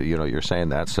up that, you're saying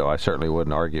that, so I certainly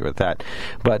wouldn't argue with that.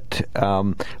 But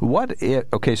so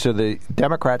the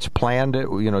Democrats planned it.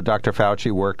 Dr.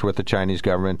 Fauci worked with the Chinese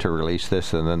government to release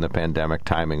this, and then the pandemic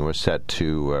timing was set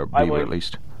to be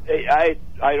released. I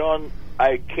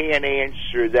can't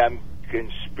answer them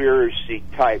conspiracy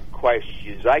type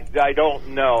questions. I don't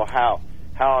know how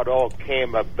it all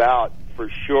came about for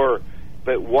sure,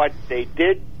 but what they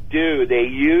did do, they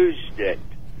used it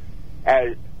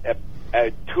as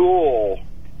a tool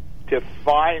to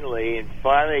finally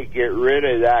get rid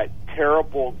of that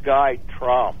terrible guy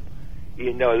Trump.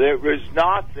 There was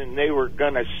nothing they were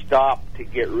going to stop to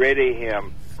get rid of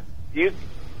him. You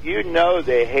know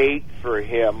the hate for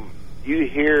him. You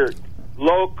hear it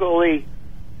locally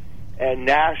and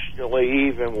nationally,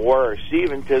 even worse,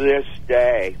 even to this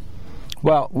day.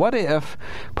 Well, what if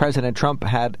President Trump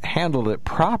had handled it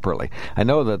properly? I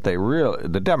know that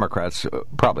the Democrats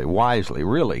probably wisely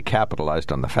really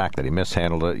capitalized on the fact that he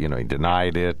mishandled it. He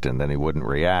denied it, and then he wouldn't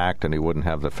react, and he wouldn't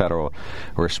have the federal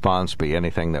response be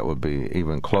anything that would be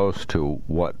even close to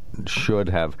what should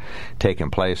have taken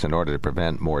place in order to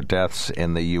prevent more deaths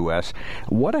in the U.S.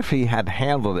 What if he had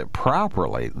handled it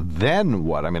properly? Then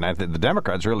what? I mean, the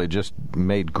Democrats really just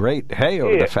made great hay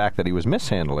over the fact that he was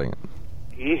mishandling it.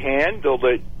 He handled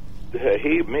it.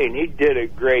 He did a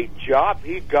great job.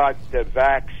 He got the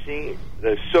vaccine,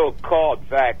 the so-called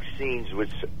vaccines,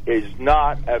 which is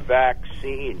not a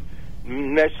vaccine,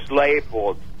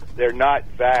 mislabeled. They're not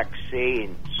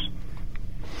vaccines.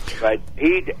 But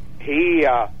he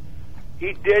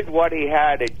did what he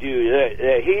had to do.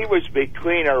 He was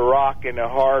between a rock and a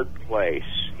hard place.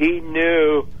 He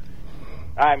knew.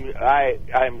 I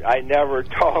never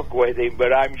talk with him,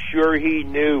 but I'm sure he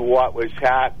knew what was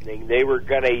happening. They were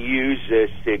going to use this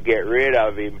to get rid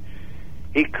of him.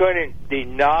 He couldn't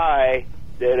deny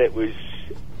that it was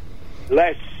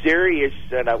less serious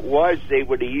than it was. They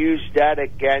would have used that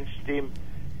against him.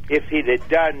 If he'd have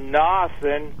done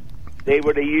nothing, they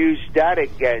would have used that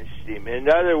against him. In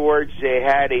other words, they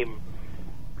had him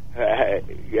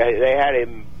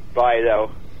by the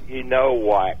you know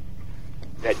what.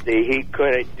 That he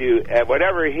couldn't do,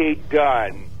 whatever he'd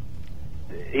done,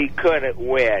 he couldn't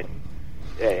win,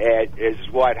 is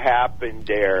what happened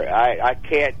there. I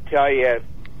can't tell you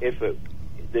if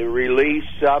the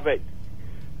release of it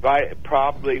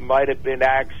probably might have been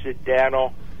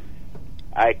accidental.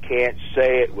 I can't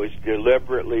say it was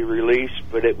deliberately released,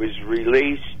 but it was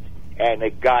released, and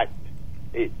it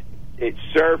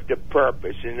served a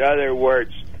purpose. In other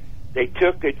words, they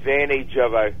took advantage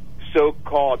of a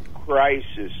so-called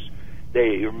crisis.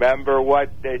 They remember what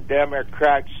the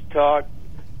Democrats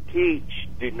teach.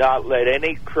 Do not let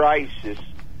any crisis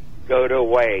go to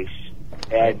waste.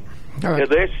 And to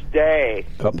this day...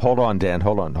 hold on, Dan.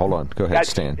 Hold on. Go ahead,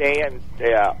 Stan.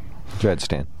 Yeah. Go ahead,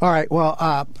 Stan. All right. Well,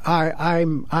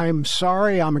 I'm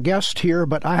sorry I'm a guest here,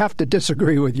 but I have to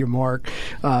disagree with you, Mark.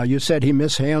 You said he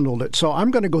mishandled it, so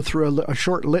I'm going to go through a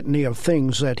short litany of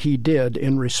things that he did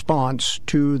in response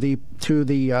to the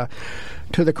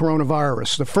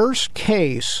coronavirus. The first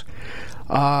case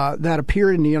that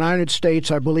appeared in the United States,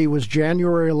 I believe, was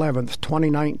January 11th,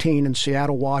 2019 in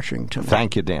Seattle, Washington.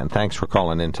 Thank you, Dan. Thanks for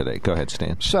calling in today. Go ahead,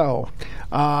 Stan. So,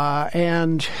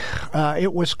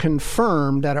 it was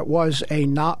confirmed that it was a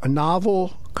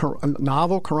novel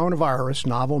coronavirus,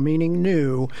 novel meaning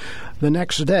new, the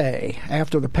next day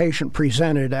after the patient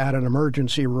presented at an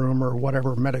emergency room or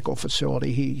whatever medical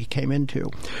facility he came into.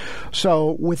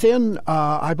 So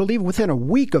I believe within a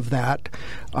week of that,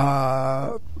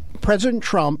 President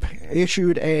Trump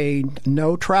issued a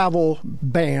no-travel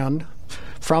ban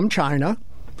from China.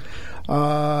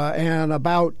 And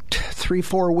about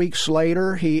 3-4 weeks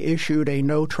later, he issued a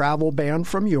no-travel ban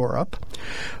from Europe.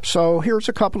 So here's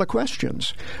a couple of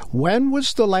questions. When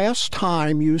was the last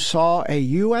time you saw a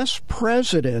U.S.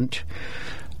 president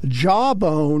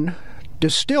jawbone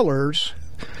distillers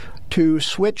to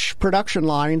switch production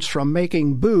lines from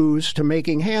making booze to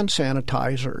making hand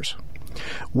sanitizers?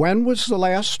 When was the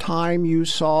last time you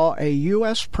saw a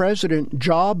U.S. president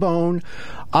jawbone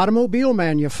automobile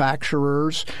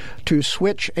manufacturers to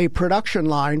switch a production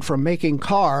line from making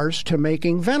cars to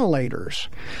making ventilators?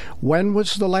 When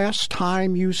was the last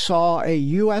time you saw a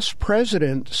U.S.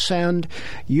 president send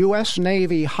U.S.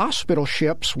 Navy hospital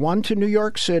ships, one to New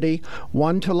York City,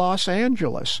 one to Los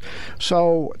Angeles?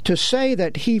 So to say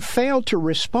that he failed to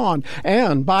respond,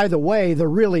 and by the way, the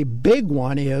really big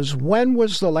one is, when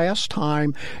was the last time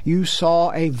you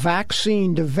saw a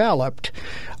vaccine developed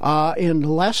in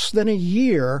less than a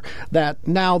year that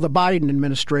now the Biden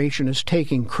administration is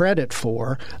taking credit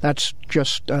for? That's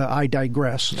just, I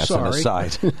digress. That's Sorry. an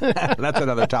aside. That's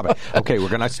another topic. Okay, we're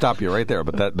going to stop you right there,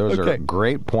 but those are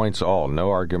great points all. No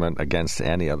argument against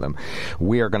any of them.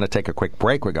 We are going to take a quick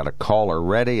break. We got a caller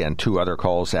ready and 2 other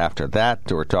calls after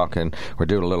that. We're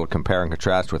doing a little compare and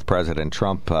contrast with President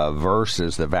Trump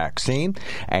versus the vaccine,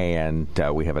 and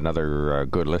we have another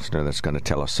good listener that's going to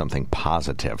tell us something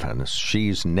positive, and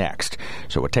she's next.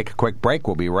 So we'll take a quick break.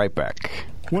 We'll be right back.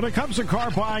 When it comes to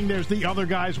car buying, there's the other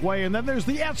guy's way, and then there's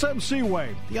the SMC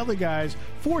way. The other guys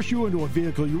force you into a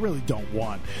vehicle you really don't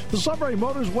want. The Sunbury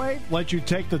Motors way lets you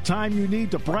take the time you need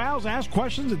to browse, ask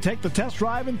questions, and take the test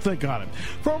drive and think on it.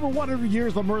 For over 100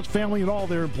 years, the Mertz family and all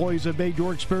their employees have made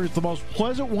your experience the most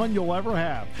pleasant one you'll ever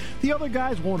have. The other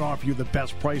guys won't offer you the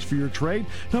best price for your trade,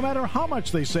 no matter how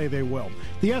much they say they will.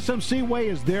 The SMC way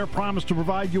is their promise to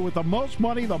provide you with the most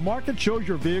money the market shows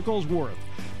your vehicle is worth.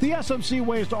 The SMC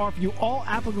way is to offer you all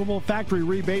applicable factory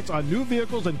rebates on new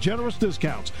vehicles and generous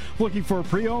discounts. Looking for a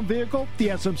pre-owned vehicle? The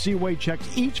SMC way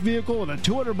checks each vehicle in a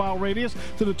 200-mile radius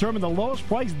to determine the lowest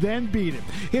price, then beat it.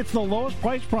 It's the lowest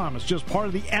price promise, just part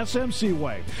of the SMC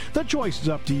way. The choice is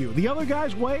up to you. The other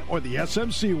guy's way or the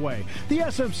SMC way. The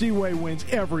SMC way wins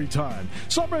every time.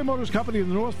 Sunbury Motors Company in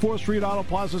the North 4th Street Auto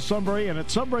Plaza, Sunbury, and at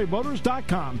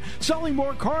sunburymotors.com. Selling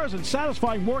more cars and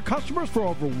satisfying more customers for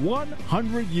over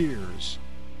 100 years.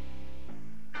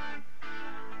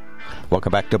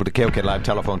 Welcome back to the KOK Live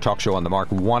Telephone Talk Show on the Mark.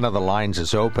 One of the lines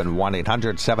is open,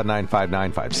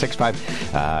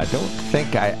 1-800-795-9565. I don't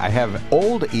think I have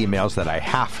old emails that I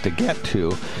have to get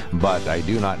to, but I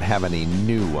do not have any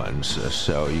new ones.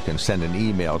 So you can send an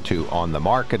email to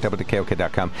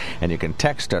onthemark@wkok.com, and you can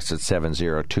text us at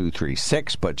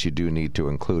 70236, but you do need to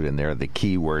include in there the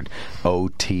keyword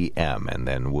OTM, and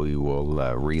then we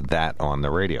will read that on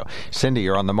the radio. Cindy,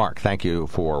 you're on the Mark. Thank you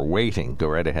for waiting. Go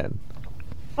right ahead.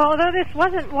 Well, although this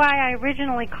wasn't why I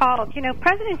originally called,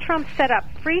 President Trump set up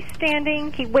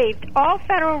he waived all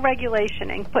federal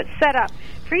regulation and set up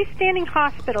freestanding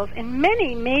hospitals in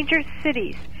many major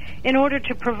cities in order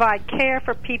to provide care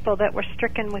for people that were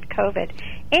stricken with COVID,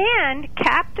 and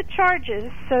capped the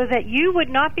charges so that you would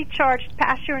not be charged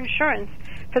past your insurance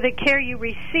for the care you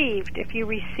received if you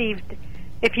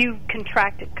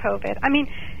contracted COVID.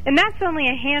 And that's only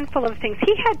a handful of things.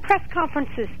 He had press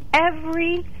conferences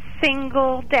every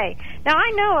single day. Now,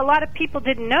 I know a lot of people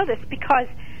didn't know this because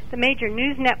the major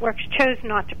news networks chose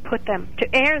not to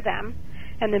air them,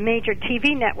 and the major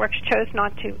TV networks chose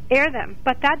not to air them.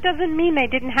 But that doesn't mean they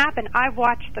didn't happen. I've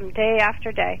watched them day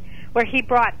after day, where he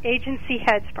brought agency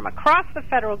heads from across the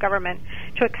federal government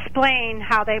to explain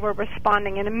how they were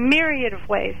responding in a myriad of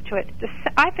ways to it.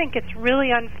 I think it's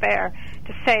really unfair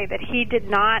to say that he did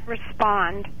not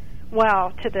respond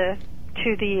well to the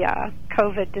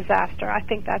COVID disaster. I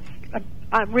think that's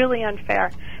really unfair.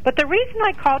 But the reason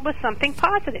I called was something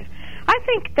positive. I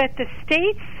think that the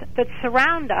states that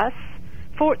surround us,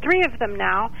 3 of them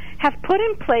now, have put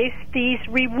in place these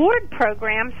reward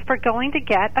programs for going to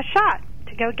get a shot,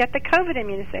 to go get the COVID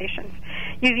immunizations.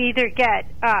 You either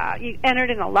you entered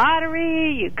in a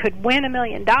lottery, you could win $1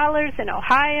 million in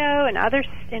Ohio, and others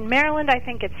in Maryland, I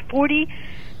think it's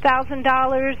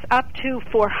 $40,000 up to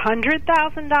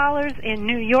 $400,000. In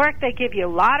New York, they give you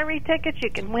lottery tickets.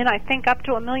 You can win, I think, up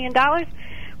to $1 million.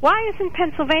 Why isn't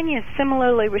Pennsylvania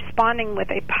similarly responding with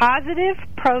a positive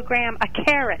program, a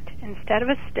carrot instead of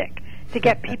a stick, to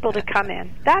get people to come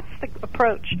in? That's the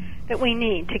approach that we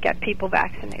need to get people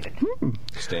vaccinated.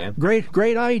 Stan?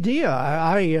 Great idea.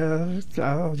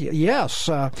 Yes.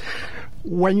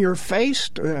 When you're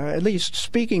faced, at least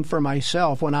speaking for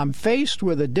myself, when I'm faced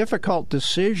with a difficult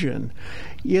decision,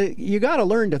 you got to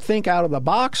learn to think out of the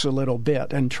box a little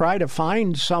bit and try to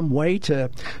find some way to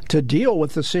deal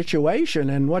with the situation.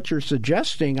 And what you're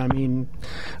suggesting, I mean,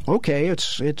 okay,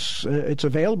 it's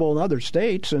available in other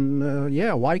states, and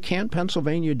why can't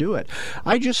Pennsylvania do it?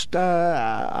 I just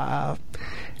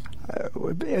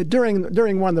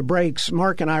during one of the breaks,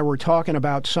 Mark and I were talking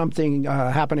about something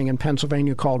happening in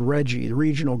Pennsylvania called RGGI, the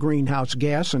Regional Greenhouse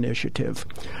Gas Initiative.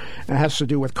 It has to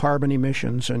do with carbon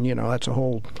emissions, and that's a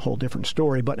whole different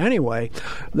story. But anyway,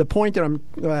 the point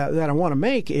that I want to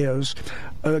make is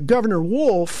Governor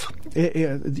Wolf.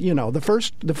 The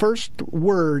first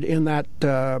word in that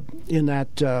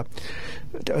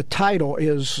title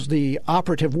is the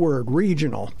operative word,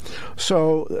 regional.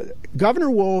 So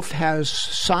Governor Wolf has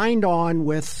signed on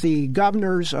with the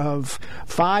governors of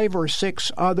 5 or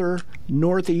 6 other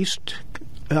Northeast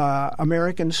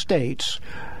American states,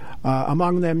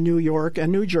 among them New York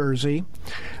and New Jersey,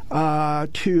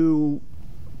 to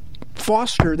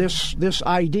foster this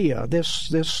idea,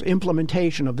 this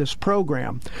implementation of this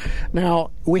program. Now,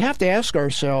 we have to ask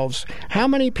ourselves, how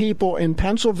many people in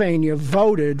Pennsylvania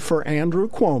voted for Andrew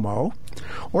Cuomo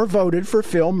or voted for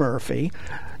Phil Murphy?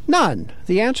 None.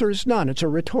 The answer is none. It's a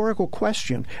rhetorical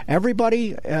question.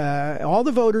 Everybody, all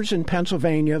the voters in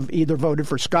Pennsylvania have either voted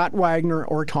for Scott Wagner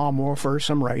or Tom Wolf or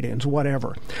some write-ins,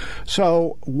 whatever.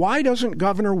 So why doesn't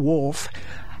Governor Wolf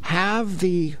have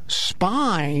the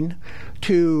spine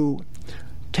to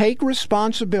take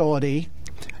responsibility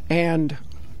and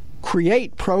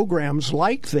create programs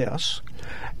like this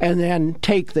and then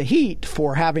take the heat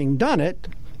for having done it?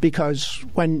 Because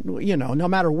when, no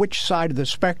matter which side of the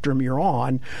spectrum you're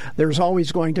on, there's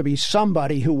always going to be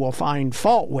somebody who will find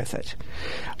fault with it.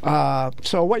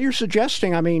 So what you're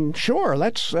suggesting, I mean, sure,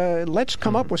 let's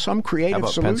come up with some creative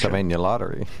solution. Pennsylvania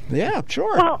lottery? Yeah,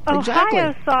 sure. Well, exactly.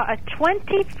 Ohio saw a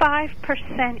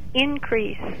 25%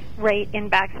 increase rate in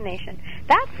vaccination.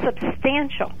 That's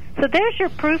substantial. So there's your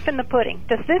proof in the pudding.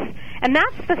 And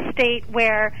that's the state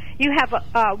where you have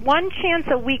one chance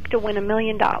a week to win $1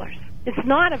 million. It's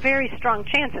not a very strong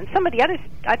chance. And some of the others,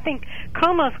 I think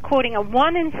Cuomo's quoting a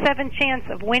 1 in 7 chance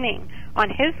of winning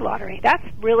on his lottery. That's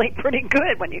really pretty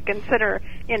good when you consider,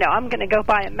 I'm going to go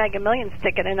buy a Mega Millions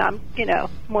ticket and I'm,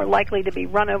 more likely to be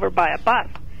run over by a bus.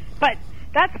 But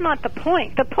that's not the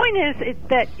point. The point is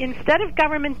that instead of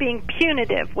government being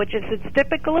punitive, which is its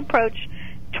typical approach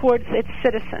towards its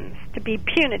citizens, to be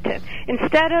punitive,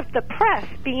 instead of the press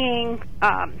being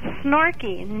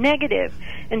snarky and negative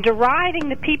and deriding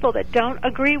the people that don't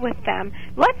agree with them,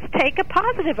 let's take a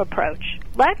positive approach.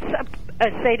 Let's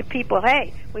say to people,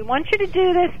 hey, we want you to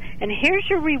do this, and here's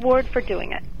your reward for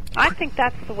doing it. I think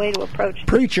that's the way to approach it.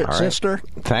 Preach it, sister.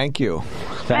 Thank you.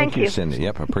 Thank you, Cindy.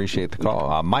 Yep, appreciate the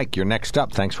call. Mike, you're next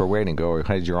up. Thanks for waiting. Go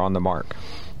ahead. You're on the mark.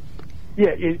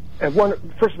 Yeah,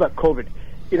 first about COVID.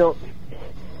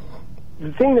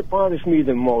 The thing that bothers me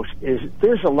the most is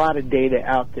there's a lot of data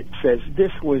out that says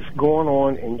this was going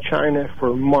on in China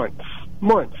for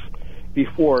months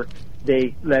before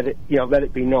they let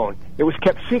it be known. It was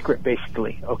kept secret,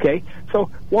 basically, okay?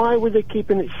 So why were they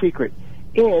keeping it secret?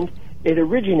 And it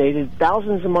originated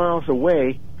thousands of miles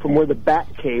away from where the bat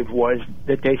cave was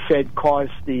that they said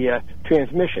caused the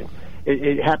transmission.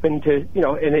 It happened to,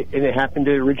 and it happened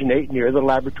to originate near the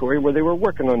laboratory where they were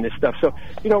working on this stuff. So,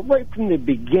 right from the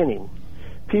beginning,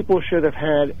 people should have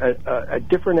had a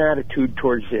different attitude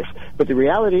towards this. But the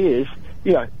reality is,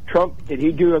 Trump, did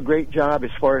he do a great job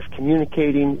as far as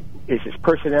communicating? Is his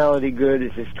personality good?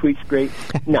 Is his tweets great?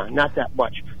 No, not that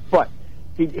much. But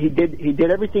he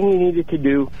did everything he needed to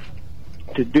do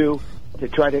to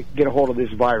try to get a hold of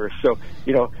this virus. So,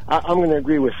 I'm going to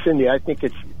agree with Cindy. I think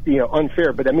it's,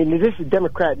 unfair. But, I mean, it is a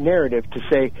Democrat narrative to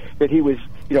say that he was,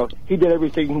 he did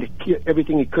everything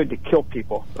he could to kill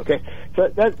people, okay? So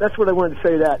that's what I wanted to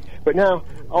say that. But now,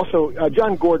 also,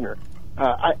 John Gordner,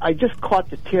 I just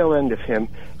caught the tail end of him,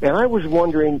 and I was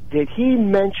wondering, did he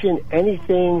mention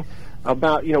anything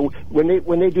about,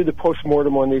 when they do the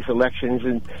postmortem on these elections,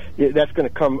 and that's going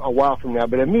to come a while from now,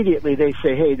 but immediately they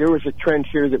say, hey, there was a trend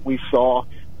here that we saw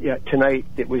tonight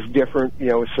that was different,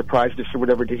 surprised us or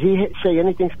whatever. Did he say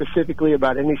anything specifically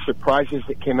about any surprises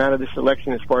that came out of this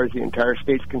election as far as the entire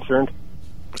state's concerned?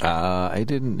 I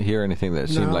didn't hear anything that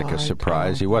seemed like a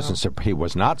surprise. He wasn't. He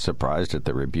was not surprised at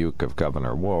the rebuke of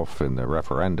Governor Wolf in the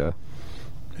referenda.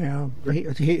 Yeah,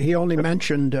 he only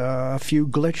mentioned a few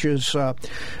glitches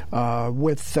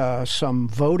with some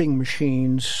voting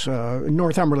machines,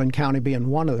 Northumberland County being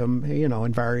one of them,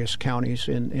 in various counties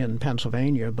in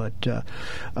Pennsylvania, but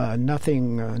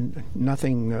nothing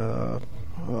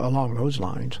along those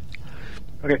lines.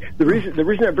 Okay, the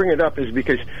reason I bring it up is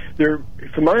because there,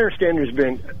 from my understanding, there's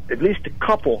been at least a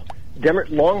couple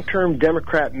long-term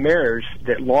Democrat mayors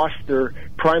that lost their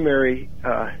primary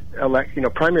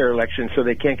election, so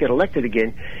they can't get elected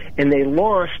again, and they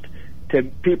lost to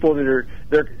people that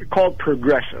they're called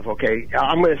progressive. Okay,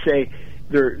 I'm going to say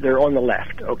they're on the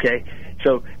left. Okay,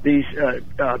 so these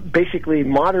basically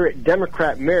moderate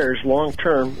Democrat mayors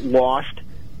long-term lost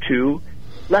to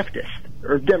leftists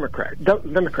or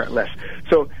Democrat less.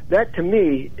 So that to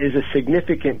me is a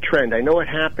significant trend. I know it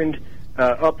happened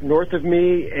up north of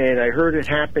me, and I heard it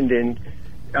happened in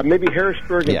maybe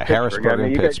Harrisburg and Pittsburgh. Harrisburg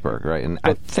and Pittsburgh, right? And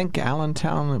I think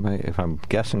Allentown, if I'm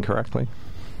guessing correctly.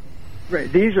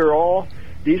 Right. These are all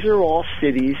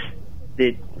cities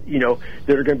that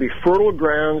that are going to be fertile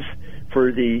grounds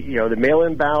for the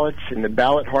mail-in ballots and the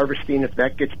ballot harvesting if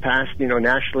that gets passed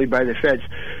nationally by the feds.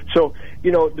 So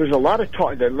there's a lot of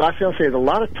talk. The last thing I'll say, there's a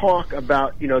lot of talk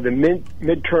about the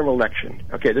midterm election.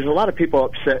 Okay, there's a lot of people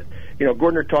upset.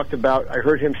 Gordner talked about. I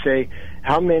heard him say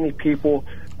how many people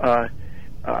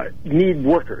need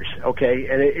workers. Okay,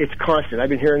 and it's constant. I've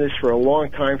been hearing this for a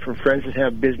long time from friends that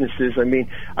have businesses. I mean,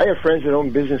 I have friends that own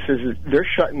businesses. They're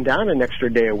shutting down an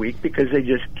extra day a week because they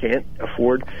just can't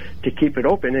afford to keep it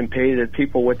open and pay the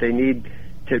people what they need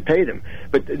to pay them.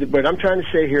 But what I'm trying to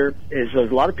say here is there's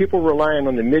a lot of people relying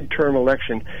on the midterm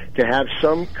election to have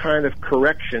some kind of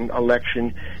correction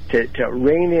election to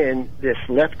rein in this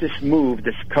leftist move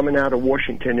that's coming out of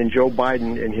Washington and Joe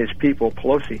Biden and his people,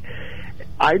 Pelosi.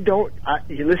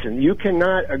 Listen, you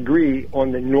cannot agree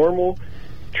on the normal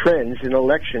trends in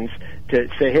elections to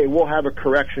say, hey, we'll have a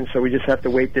correction, so we just have to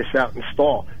wait this out and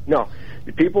stall. No.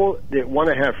 The people that want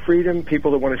to have freedom,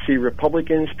 people that want to see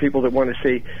Republicans, people that want to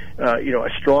see, a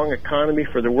strong economy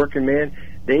for the working man,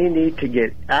 they need to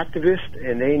get activists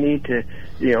and they need to,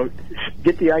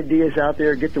 get the ideas out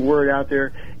there, get the word out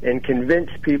there, and convince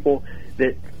people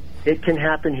that it can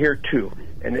happen here too.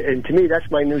 And to me, that's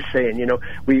my new saying.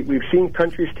 We've seen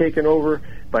countries taken over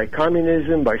by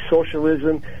communism, by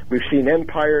socialism. We've seen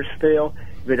empires fail.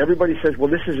 But everybody says, well,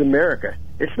 this is America.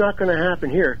 It's not going to happen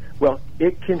here. Well,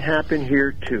 it can happen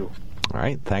here too. All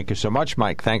right. Thank you so much,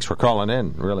 Mike. Thanks for calling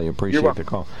in. Really appreciate the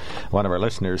call. One of our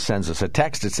listeners sends us a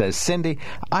text. It says, Cindy,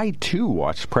 I too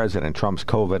watched President Trump's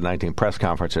COVID-19 press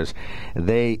conferences.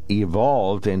 They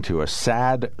evolved into a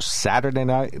sad Saturday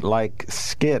night-like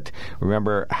skit.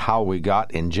 Remember how we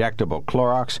got injectable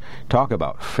Clorox? Talk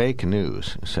about fake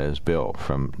news, says Bill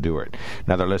from Dewart.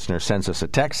 Another listener sends us a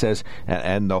text, says,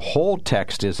 and the whole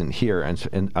text isn't here.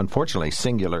 And unfortunately,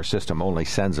 Singular System only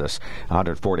sends us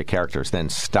 140 characters, then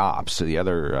stops. The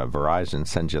other Verizon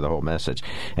sends you the whole message.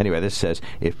 Anyway, this says,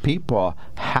 if people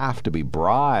have to be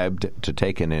bribed to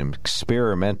take an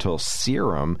experimental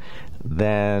serum,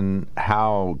 then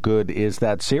how good is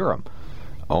that serum?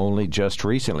 Only just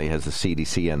recently has the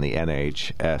CDC and the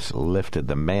NHS lifted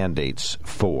the mandates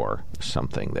for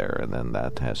something there, and then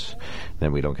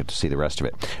we don't get to see the rest of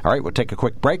it. All right, we'll take a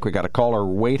quick break. We got a caller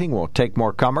waiting. We'll take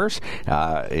more comers.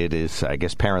 It is, I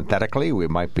guess, parenthetically, we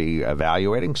might be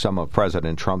evaluating some of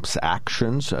President Trump's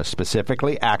actions,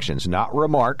 specifically actions, not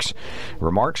remarks.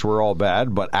 Remarks were all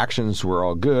bad, but actions were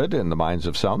all good in the minds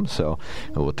of some. So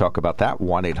we'll talk about that.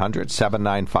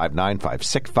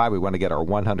 1-800-795-9565. We want to get our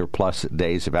 100-plus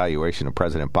days evaluation of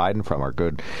President Biden from our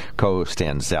good co-host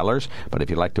Stan Zellers. But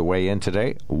if you'd like to weigh in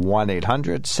today,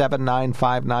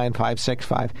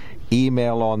 1-800-795-9565.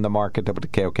 Email on the market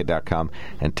at KOK.com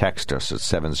and text us at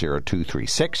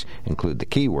 70236. Include the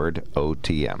keyword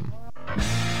OTM.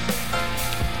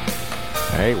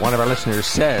 All right, one of our listeners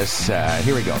says,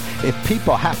 here we go. If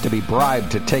people have to be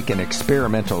bribed to take an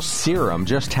experimental serum,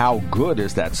 just how good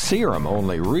is that serum?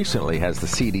 Only recently has the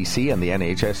CDC and the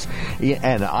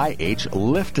NIH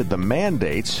lifted the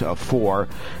mandates for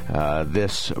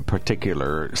this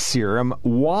particular serum.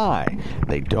 Why?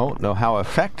 They don't know how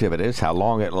effective it is, how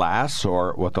long it lasts,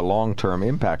 or what the long-term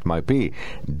impact might be.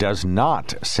 Does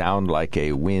not sound like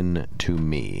a win to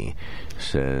me,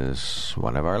 says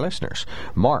one of our listeners.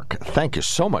 Mark, thank you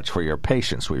so much for your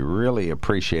patience. We really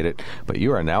appreciate it, but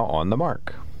you are now on the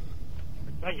mark.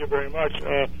 Thank you very much.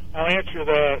 I'll answer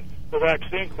the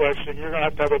vaccine question. You're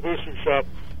going to have a booster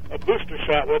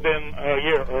shot within a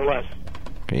year or less.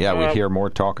 Yeah, we hear more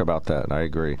talk about that. I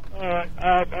agree. Joe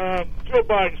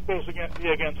Biden's supposed to be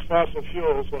against fossil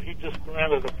fuels, so he just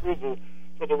granted approval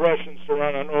for the Russians to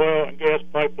run an oil and gas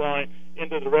pipeline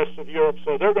into the rest of Europe,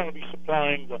 so they're going to be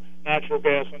supplying the natural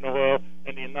gas and oil,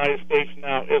 and the United States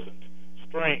now isn't.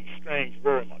 Strange,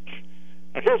 very much.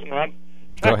 Now, here's one.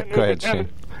 Go ahead,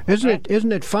 Steve.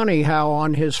 Isn't it funny how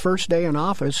on his first day in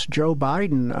office, Joe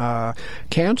Biden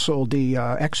canceled the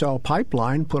XL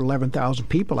pipeline, put 11,000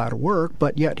 people out of work,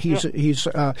 but yet he's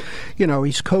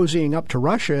cozying up to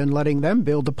Russia and letting them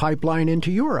build the pipeline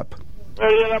into Europe. Well,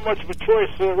 they didn't have much of a choice.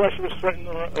 Russia was threatening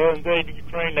to invade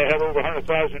Ukraine. They had over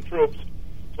 100,000 troops,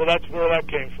 so that's where that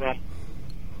came from.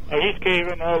 He's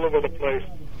caving all over the place.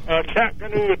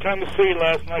 Chattanooga, Tennessee,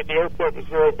 last night the airport was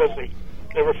very busy.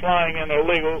 They were flying in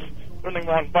illegals, putting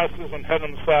them on buses and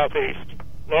heading southeast.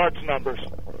 Large numbers.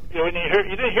 You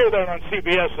didn't hear that on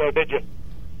CBS, though, did you?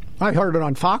 I heard it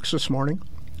on Fox this morning.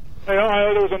 There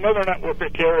was another network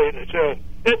that carried it, too.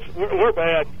 We're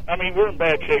bad. I mean, we're in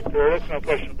bad shape here. There's no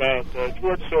question about it.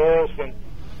 George Soros and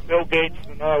Bill Gates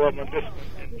and all of them are just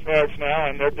in charge now,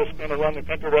 and they're just going to run the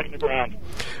country right in the ground.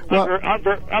 Well,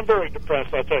 I'm very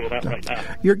depressed, I'll tell you that right now.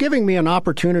 You're giving me an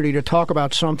opportunity to talk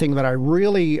about something that I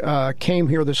really came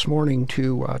here this morning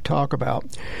to talk about,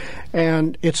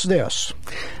 and it's this.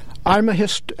 I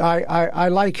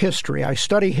like history. I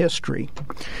study history.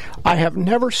 I have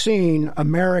never seen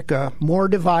America more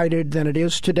divided than it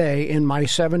is today in my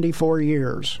 74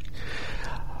 years.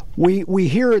 We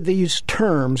hear these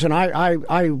terms, and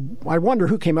I wonder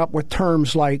who came up with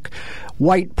terms like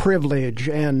white privilege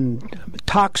and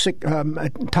toxic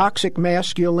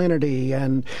masculinity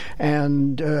and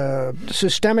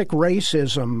systemic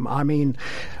racism. I mean,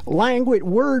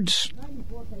 words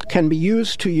can be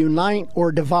used to unite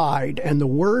or divide, and the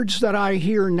words that I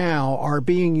hear now are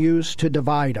being used to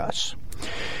divide us.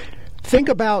 Think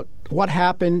about what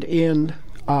happened in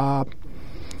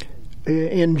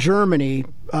Germany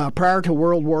prior to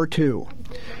World War II.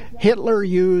 Hitler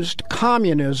used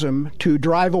communism to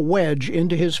drive a wedge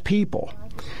into his people,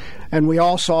 and we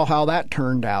all saw how that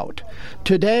turned out.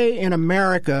 Today in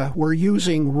America, we're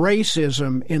using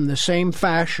racism in the same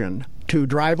fashion to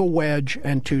drive a wedge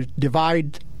and to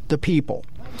divide the people.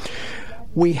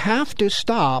 We have to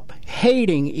stop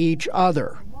hating each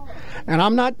other. And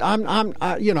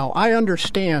I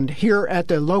understand here at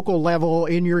the local level,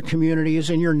 in your communities,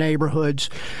 in your neighborhoods,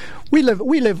 we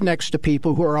live next to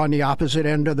people who are on the opposite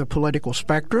end of the political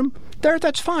spectrum.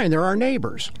 That's fine. They're our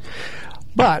neighbors.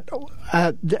 But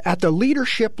at the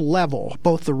leadership level,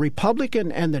 both the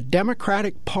Republican and the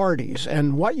Democratic parties,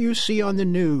 and what you see on the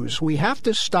news, we have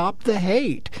to stop the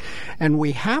hate, and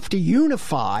we have to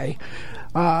unify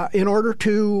in order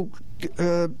to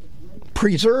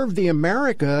preserve the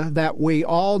America that we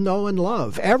all know and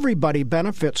love. Everybody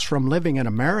benefits from living in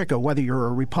America, whether you're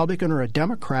a Republican or a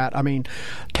Democrat. I mean,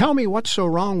 tell me what's so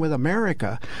wrong with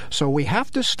America. So we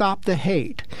have to stop the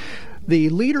hate. The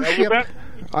leadership...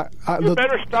 You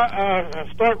better start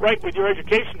right with your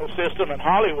educational system in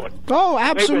Hollywood. Oh,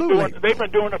 absolutely. They've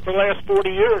been doing it for the last 40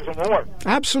 years or more.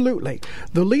 Absolutely.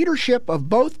 The leadership of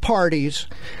both parties,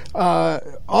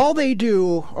 all they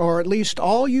do, or at least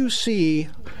all you see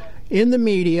in the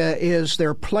media, is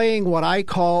they're playing what I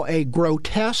call a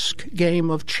grotesque game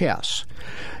of chess.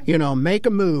 You know, make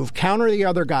a move, counter the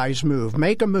other guy's move,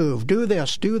 make a move, do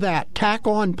this, do that, tack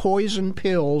on poison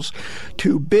pills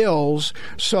to bills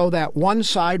so that one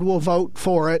side will vote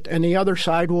for it and the other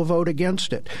side will vote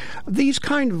against it. These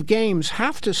kind of games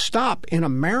have to stop in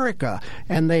America,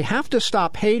 and they have to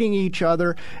stop hating each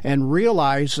other and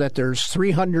realize that there's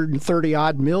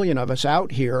 330-odd million of us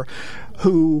out here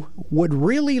who would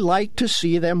really like to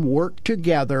see them work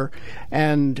together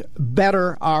and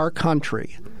better our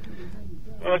country.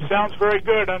 Well, it sounds very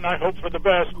good, and I hope for the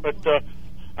best, but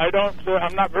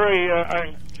I'm not very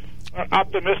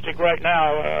optimistic right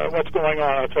now what's going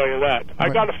on, I'll tell you that. Right. I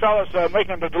got a fellow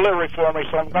making the delivery for me,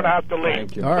 so I'm going to have to leave.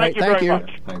 Thank you. All right, thank you very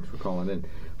much. Thanks for calling in.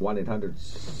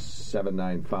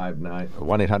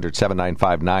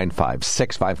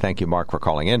 1-800-795-9565. Thank you, Mark, for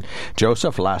calling in.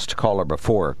 Joseph, last caller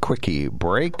before a quickie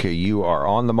break. You are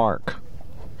on the mark.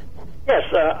 Yes,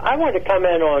 I want to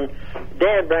comment on,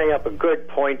 Dan bring up a good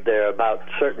point there about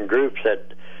certain groups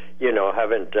that,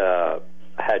 haven't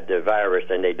had the virus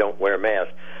and they don't wear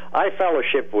masks. I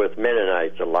fellowship with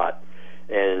Mennonites a lot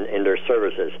in their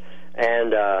services,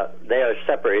 and they are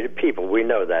separated people. We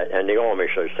know that, and the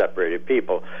Amish are separated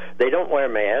people. They don't wear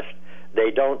masks.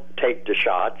 They don't take the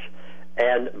shots,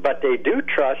 but they do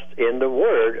trust in the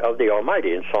word of the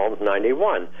Almighty in Psalms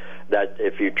 91, that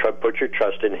if you put your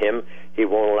trust in Him, He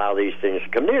won't allow these things to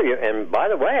come near you. And by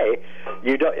the way,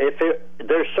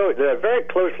 they're a very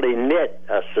closely knit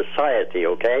society,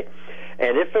 okay?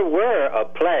 And if it were a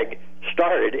plague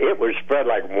started, it would spread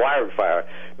like wildfire,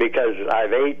 because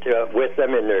I've ate with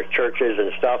them in their churches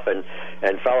and stuff, and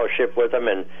fellowship with them,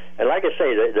 and like I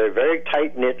say, they're a very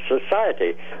tight-knit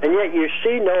society. And yet you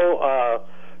see no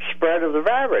spread of the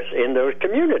virus in those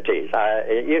communities.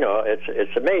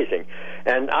 It's amazing.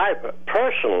 And I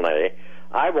personally,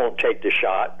 I won't take the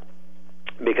shot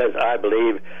because I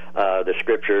believe the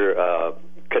Scripture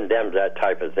condemns that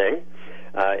type of thing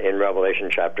in Revelation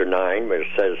chapter 9, where it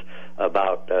says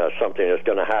about something that's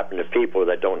going to happen to people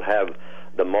that don't have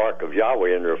the mark of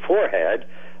Yahweh in their forehead,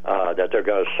 that they're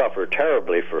going to suffer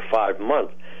terribly for 5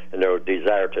 months, and their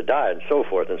desire to die, and so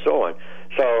forth and so on.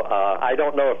 So I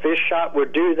don't know if this shot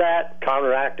would do that,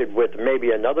 counteracted with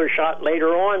maybe another shot later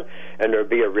on, and there'd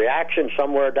be a reaction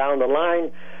somewhere down the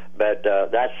line. But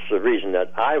that's the reason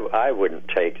that I wouldn't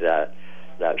take that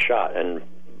shot. And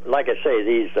like I say,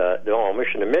 the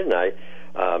Amish and the Mennonite,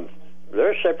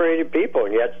 they're separated people,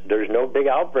 and yet there's no big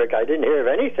outbreak. I didn't hear of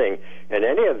anything in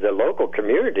any of the local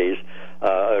communities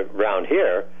around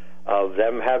here of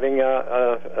them having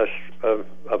a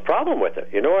problem with it.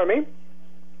 You know what I mean?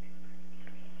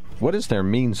 What is their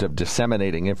means of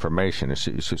disseminating information?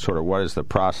 Sort of what is the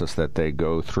process that they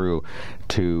go through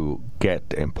to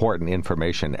get important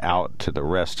information out to the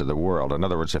rest of the world? In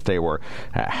other words, if they were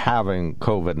having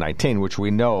COVID-19, which we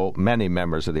know many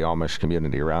members of the Amish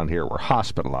community around here were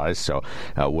hospitalized, so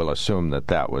we'll assume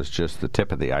that was just the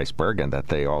tip of the iceberg and that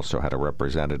they also had a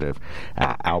representative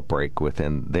outbreak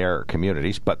within their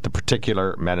communities. But the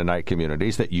particular Mennonite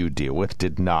communities that you deal with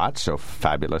did not, so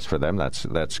fabulous for them.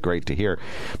 That's great to hear.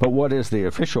 But what is the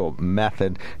official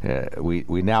method? We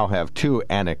now have two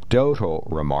anecdotal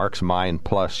remarks, mine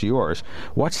plus yours.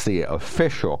 What's the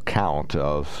official count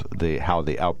of how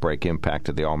the outbreak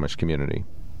impacted the Amish community?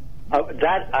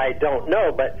 That I don't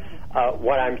know, but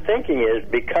what I'm thinking is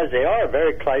because they are a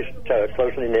very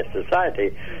closely knit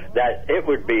society, that it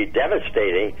would be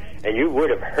devastating, and you would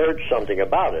have heard something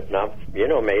about it. Now,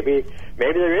 maybe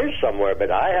there is somewhere,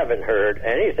 but I haven't heard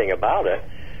anything about it.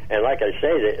 And like I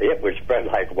say, it would spread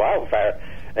like wildfire.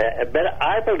 But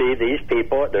I believe these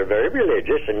people, they're very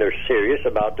religious, and they're serious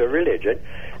about their religion.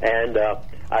 And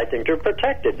I think they're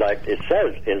protected, like it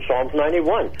says in Psalms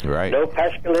 91. Right. No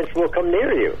pestilence will come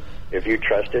near you if you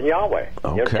trust in Yahweh.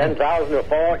 Okay. 10,000 will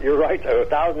fall at your right,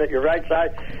 1,000 at your right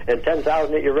side, and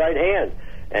 10,000 at your right hand,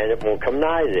 and it won't come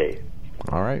nigh thee.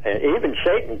 All right. And even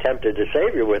Satan tempted the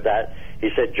Savior with that. He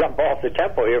said, jump off the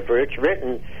temple here, for it's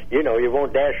written, you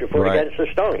won't dash your foot against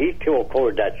a stone. He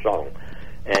quoted that song.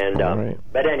 And right.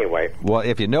 But anyway. Well,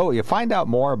 if you find out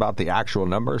more about the actual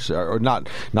numbers, or not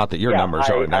that your numbers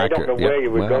are inaccurate. I don't know where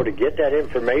you would go to get that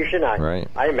information.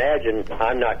 I imagine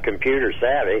I'm not computer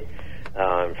savvy.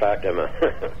 In fact, I'm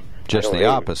just the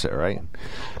opposite, right?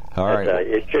 All right.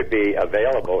 It should be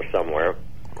available somewhere.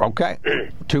 Okay.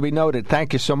 To be noted.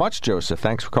 Thank you so much, Joseph.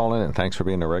 Thanks for calling in. Thanks for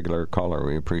being a regular caller.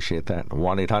 We appreciate that.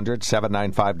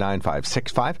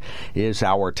 1-800-795-9565 is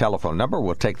our telephone number.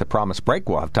 We'll take the promised break.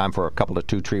 We'll have time for a couple of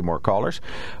 2-3 more callers.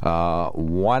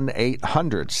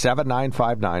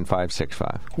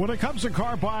 1-800-795-9565. When it comes to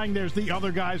car buying, there's the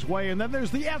other guy's way, and then there's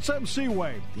the SMC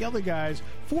way. The other guys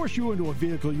force you into a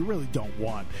vehicle you really don't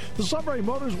want. The Sunbury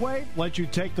Motors way lets you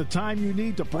take the time you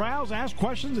need to browse, ask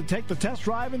questions, and take the test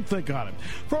drive and think on it.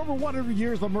 For over 100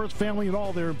 years, the Mertz family and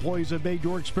all their employees have made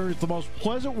your experience the most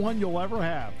pleasant one you'll ever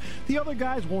have. The other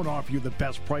guys won't offer you the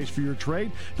best price for your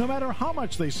trade, no matter how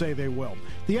much they say they will.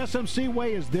 The SMC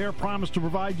way is their promise to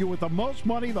provide you with the most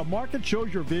money the market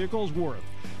shows your vehicle is worth.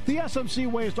 The SMC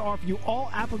way is to offer you all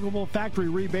applicable factory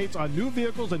rebates on new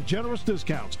vehicles and generous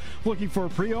discounts. Looking for a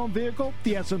pre-owned vehicle?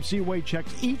 The SMC way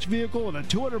checks each vehicle in a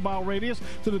 200-mile radius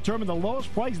to determine the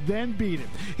lowest price, then beat it.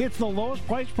 It's the lowest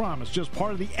price promise, just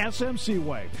part of the SMC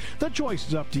way. The choice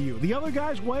is up to you, the other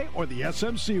guy's way or the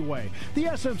SMC way. The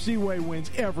SMC way wins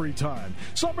every time.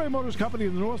 Sunbury Motors Company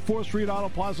in the North 4th Street Auto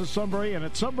Plaza, Sunbury, and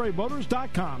at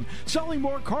sunburymotors.com. Selling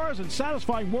more cars and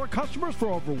satisfying more customers for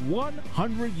over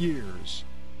 100 years.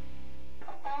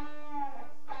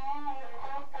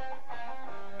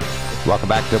 Welcome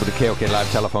back to the KOK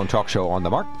Live Telephone Talk Show on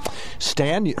the Mark.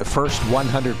 Stan, first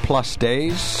 100-plus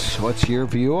days, what's your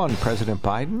view on President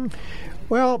Biden?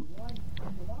 Well,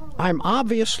 I'm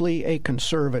obviously a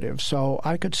conservative, so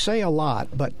I could say a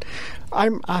lot, but I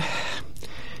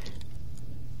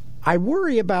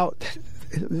worry about,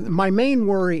 my main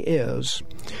worry is,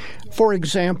 for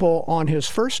example, on his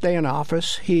first day in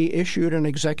office, he issued an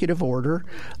executive order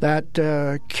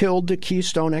that killed the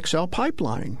Keystone XL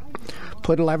pipeline,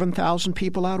 put 11,000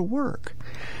 people out of work.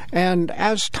 And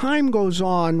as time goes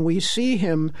on, we see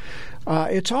him,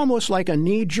 it's almost like a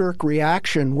knee-jerk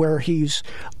reaction where he's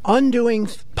undoing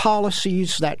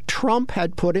policies that Trump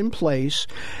had put in place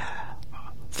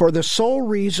for the sole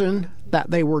reason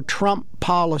that they were Trump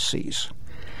policies.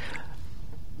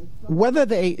 whether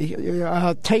they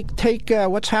take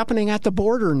what's happening at the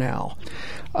border now.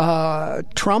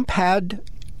 Trump had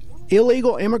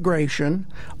illegal immigration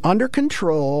under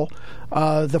control.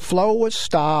 The flow was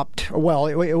stopped. Well,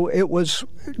 it was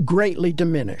greatly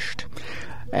diminished.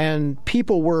 And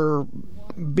people were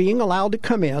being allowed to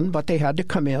come in, but they had to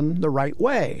come in the right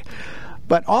way.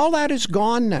 But all that is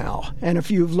gone now. And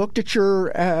if you've looked at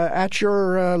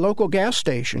your local gas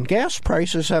station, gas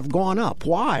prices have gone up.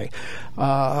 Why?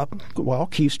 Well,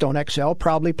 Keystone XL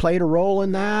probably played a role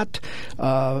in that.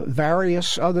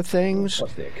 Various other things.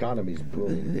 Plus, the economy's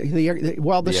booming. The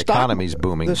economy's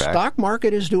booming. The stock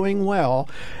market is doing well,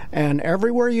 and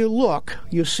everywhere you look,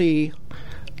 you see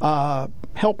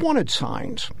help wanted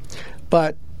signs.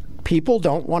 But people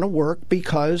don't want to work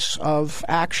because of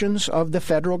actions of the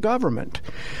federal government.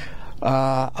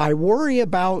 I worry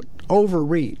about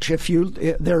overreach.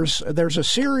 There's a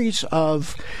series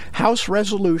of House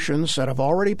resolutions that have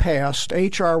already passed,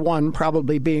 H.R. 1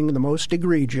 probably being the most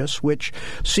egregious, which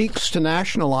seeks to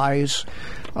nationalize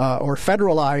or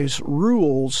federalize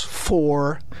rules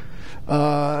for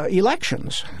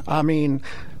elections. I mean,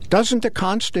 doesn't the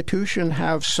Constitution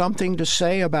have something to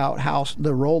say about how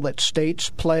the role that states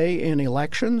play in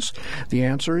elections? The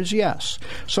answer is yes.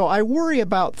 So I worry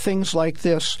about things like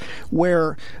this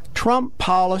where Trump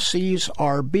policies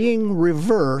are being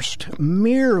reversed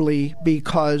merely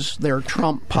because they're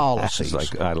Trump policies.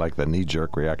 I like the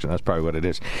knee-jerk reaction. That's probably what it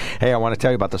is. Hey, I want to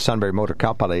tell you about the Sunbury Motor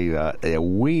Company.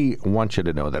 We want you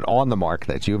to know that On the Mark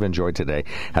that you've enjoyed today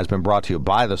has been brought to you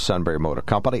by the Sunbury Motor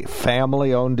Company,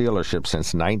 family-owned dealership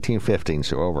since 1915,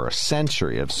 so over a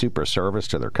century of super service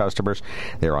to their customers.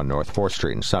 They're on North 4th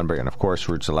Street in Sunbury, and of course,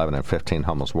 routes 11 and 15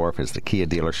 Hummel's Wharf is the Kia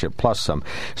dealership, plus some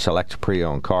select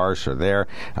pre-owned cars are there.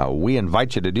 We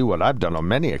invite you to do what I've done on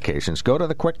many occasions. Go to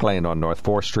the Quick Lane on North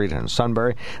 4th Street in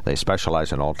Sunbury. They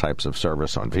specialize in all types of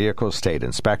service on vehicles, state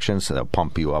inspections. They'll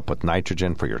pump you up with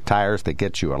nitrogen for your tires. They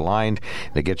get you aligned.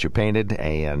 They get you painted,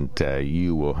 and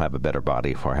you will have a better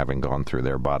body for having gone through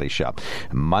their body shop.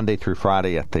 Monday through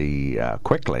Friday at the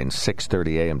Quick Lane,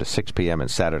 6:30 a.m. to 6 p.m.,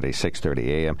 and Saturday, 6:30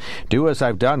 a.m. Do as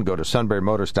I've done. Go to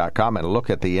sunburymotors.com and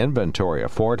look at the inventory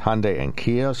of Ford, Hyundai, and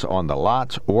Kias on the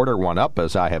lots. Order one up,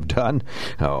 as I have done.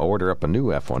 Order up a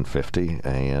new F-150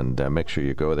 and make sure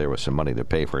you go there with some money to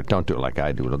pay for it. Don't do it like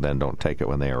I do, then don't take it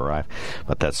when they arrive.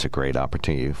 But that's a great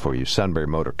opportunity for you, Sunbury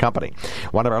Motor Company.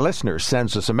 One of our listeners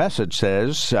sends us a message,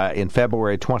 says, in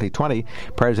February 2020,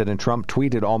 President Trump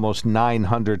tweeted almost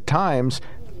 900 times,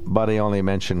 but he only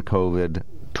mentioned COVID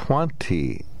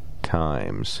 20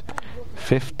 times.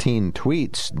 15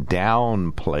 tweets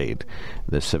downplayed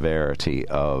the severity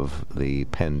of the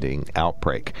pending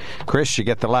outbreak. Chris, you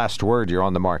get the last word. You're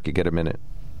on the mark. You get a minute.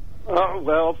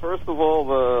 Well, first of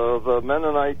all, the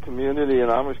Mennonite community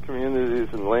and Amish communities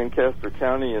in Lancaster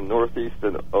County in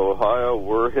northeastern Ohio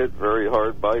were hit very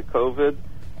hard by COVID.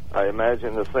 I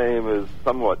imagine the same is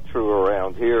somewhat true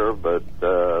around here, but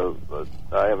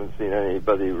I haven't seen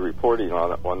anybody reporting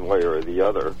on it one way or the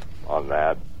other on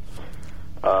that.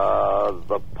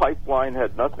 The pipeline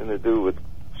had nothing to do with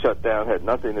shutdown, had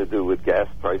nothing to do with gas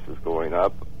prices going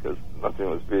up because nothing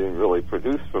was being really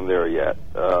produced from there yet.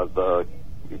 The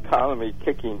economy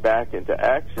kicking back into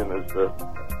action as the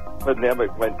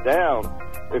pandemic went down,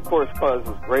 of course,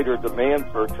 causes greater demand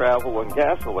for travel and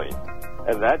gasoline.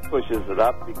 And that pushes it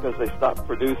up because they stopped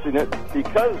producing it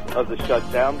because of the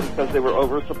shutdown, because they were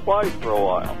oversupplied for a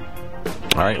while.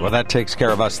 All right, well, that takes care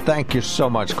of us. Thank you so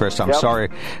much, Chris. I'm sorry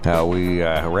we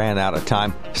ran out of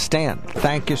time. Stan,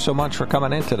 thank you so much for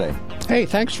coming in today. Hey,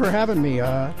 thanks for having me.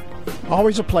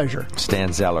 Always a pleasure.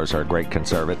 Stan Zeller's our great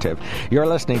conservative. You're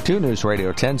listening to News Radio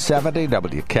 1070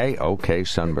 WKOK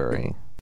Sunbury.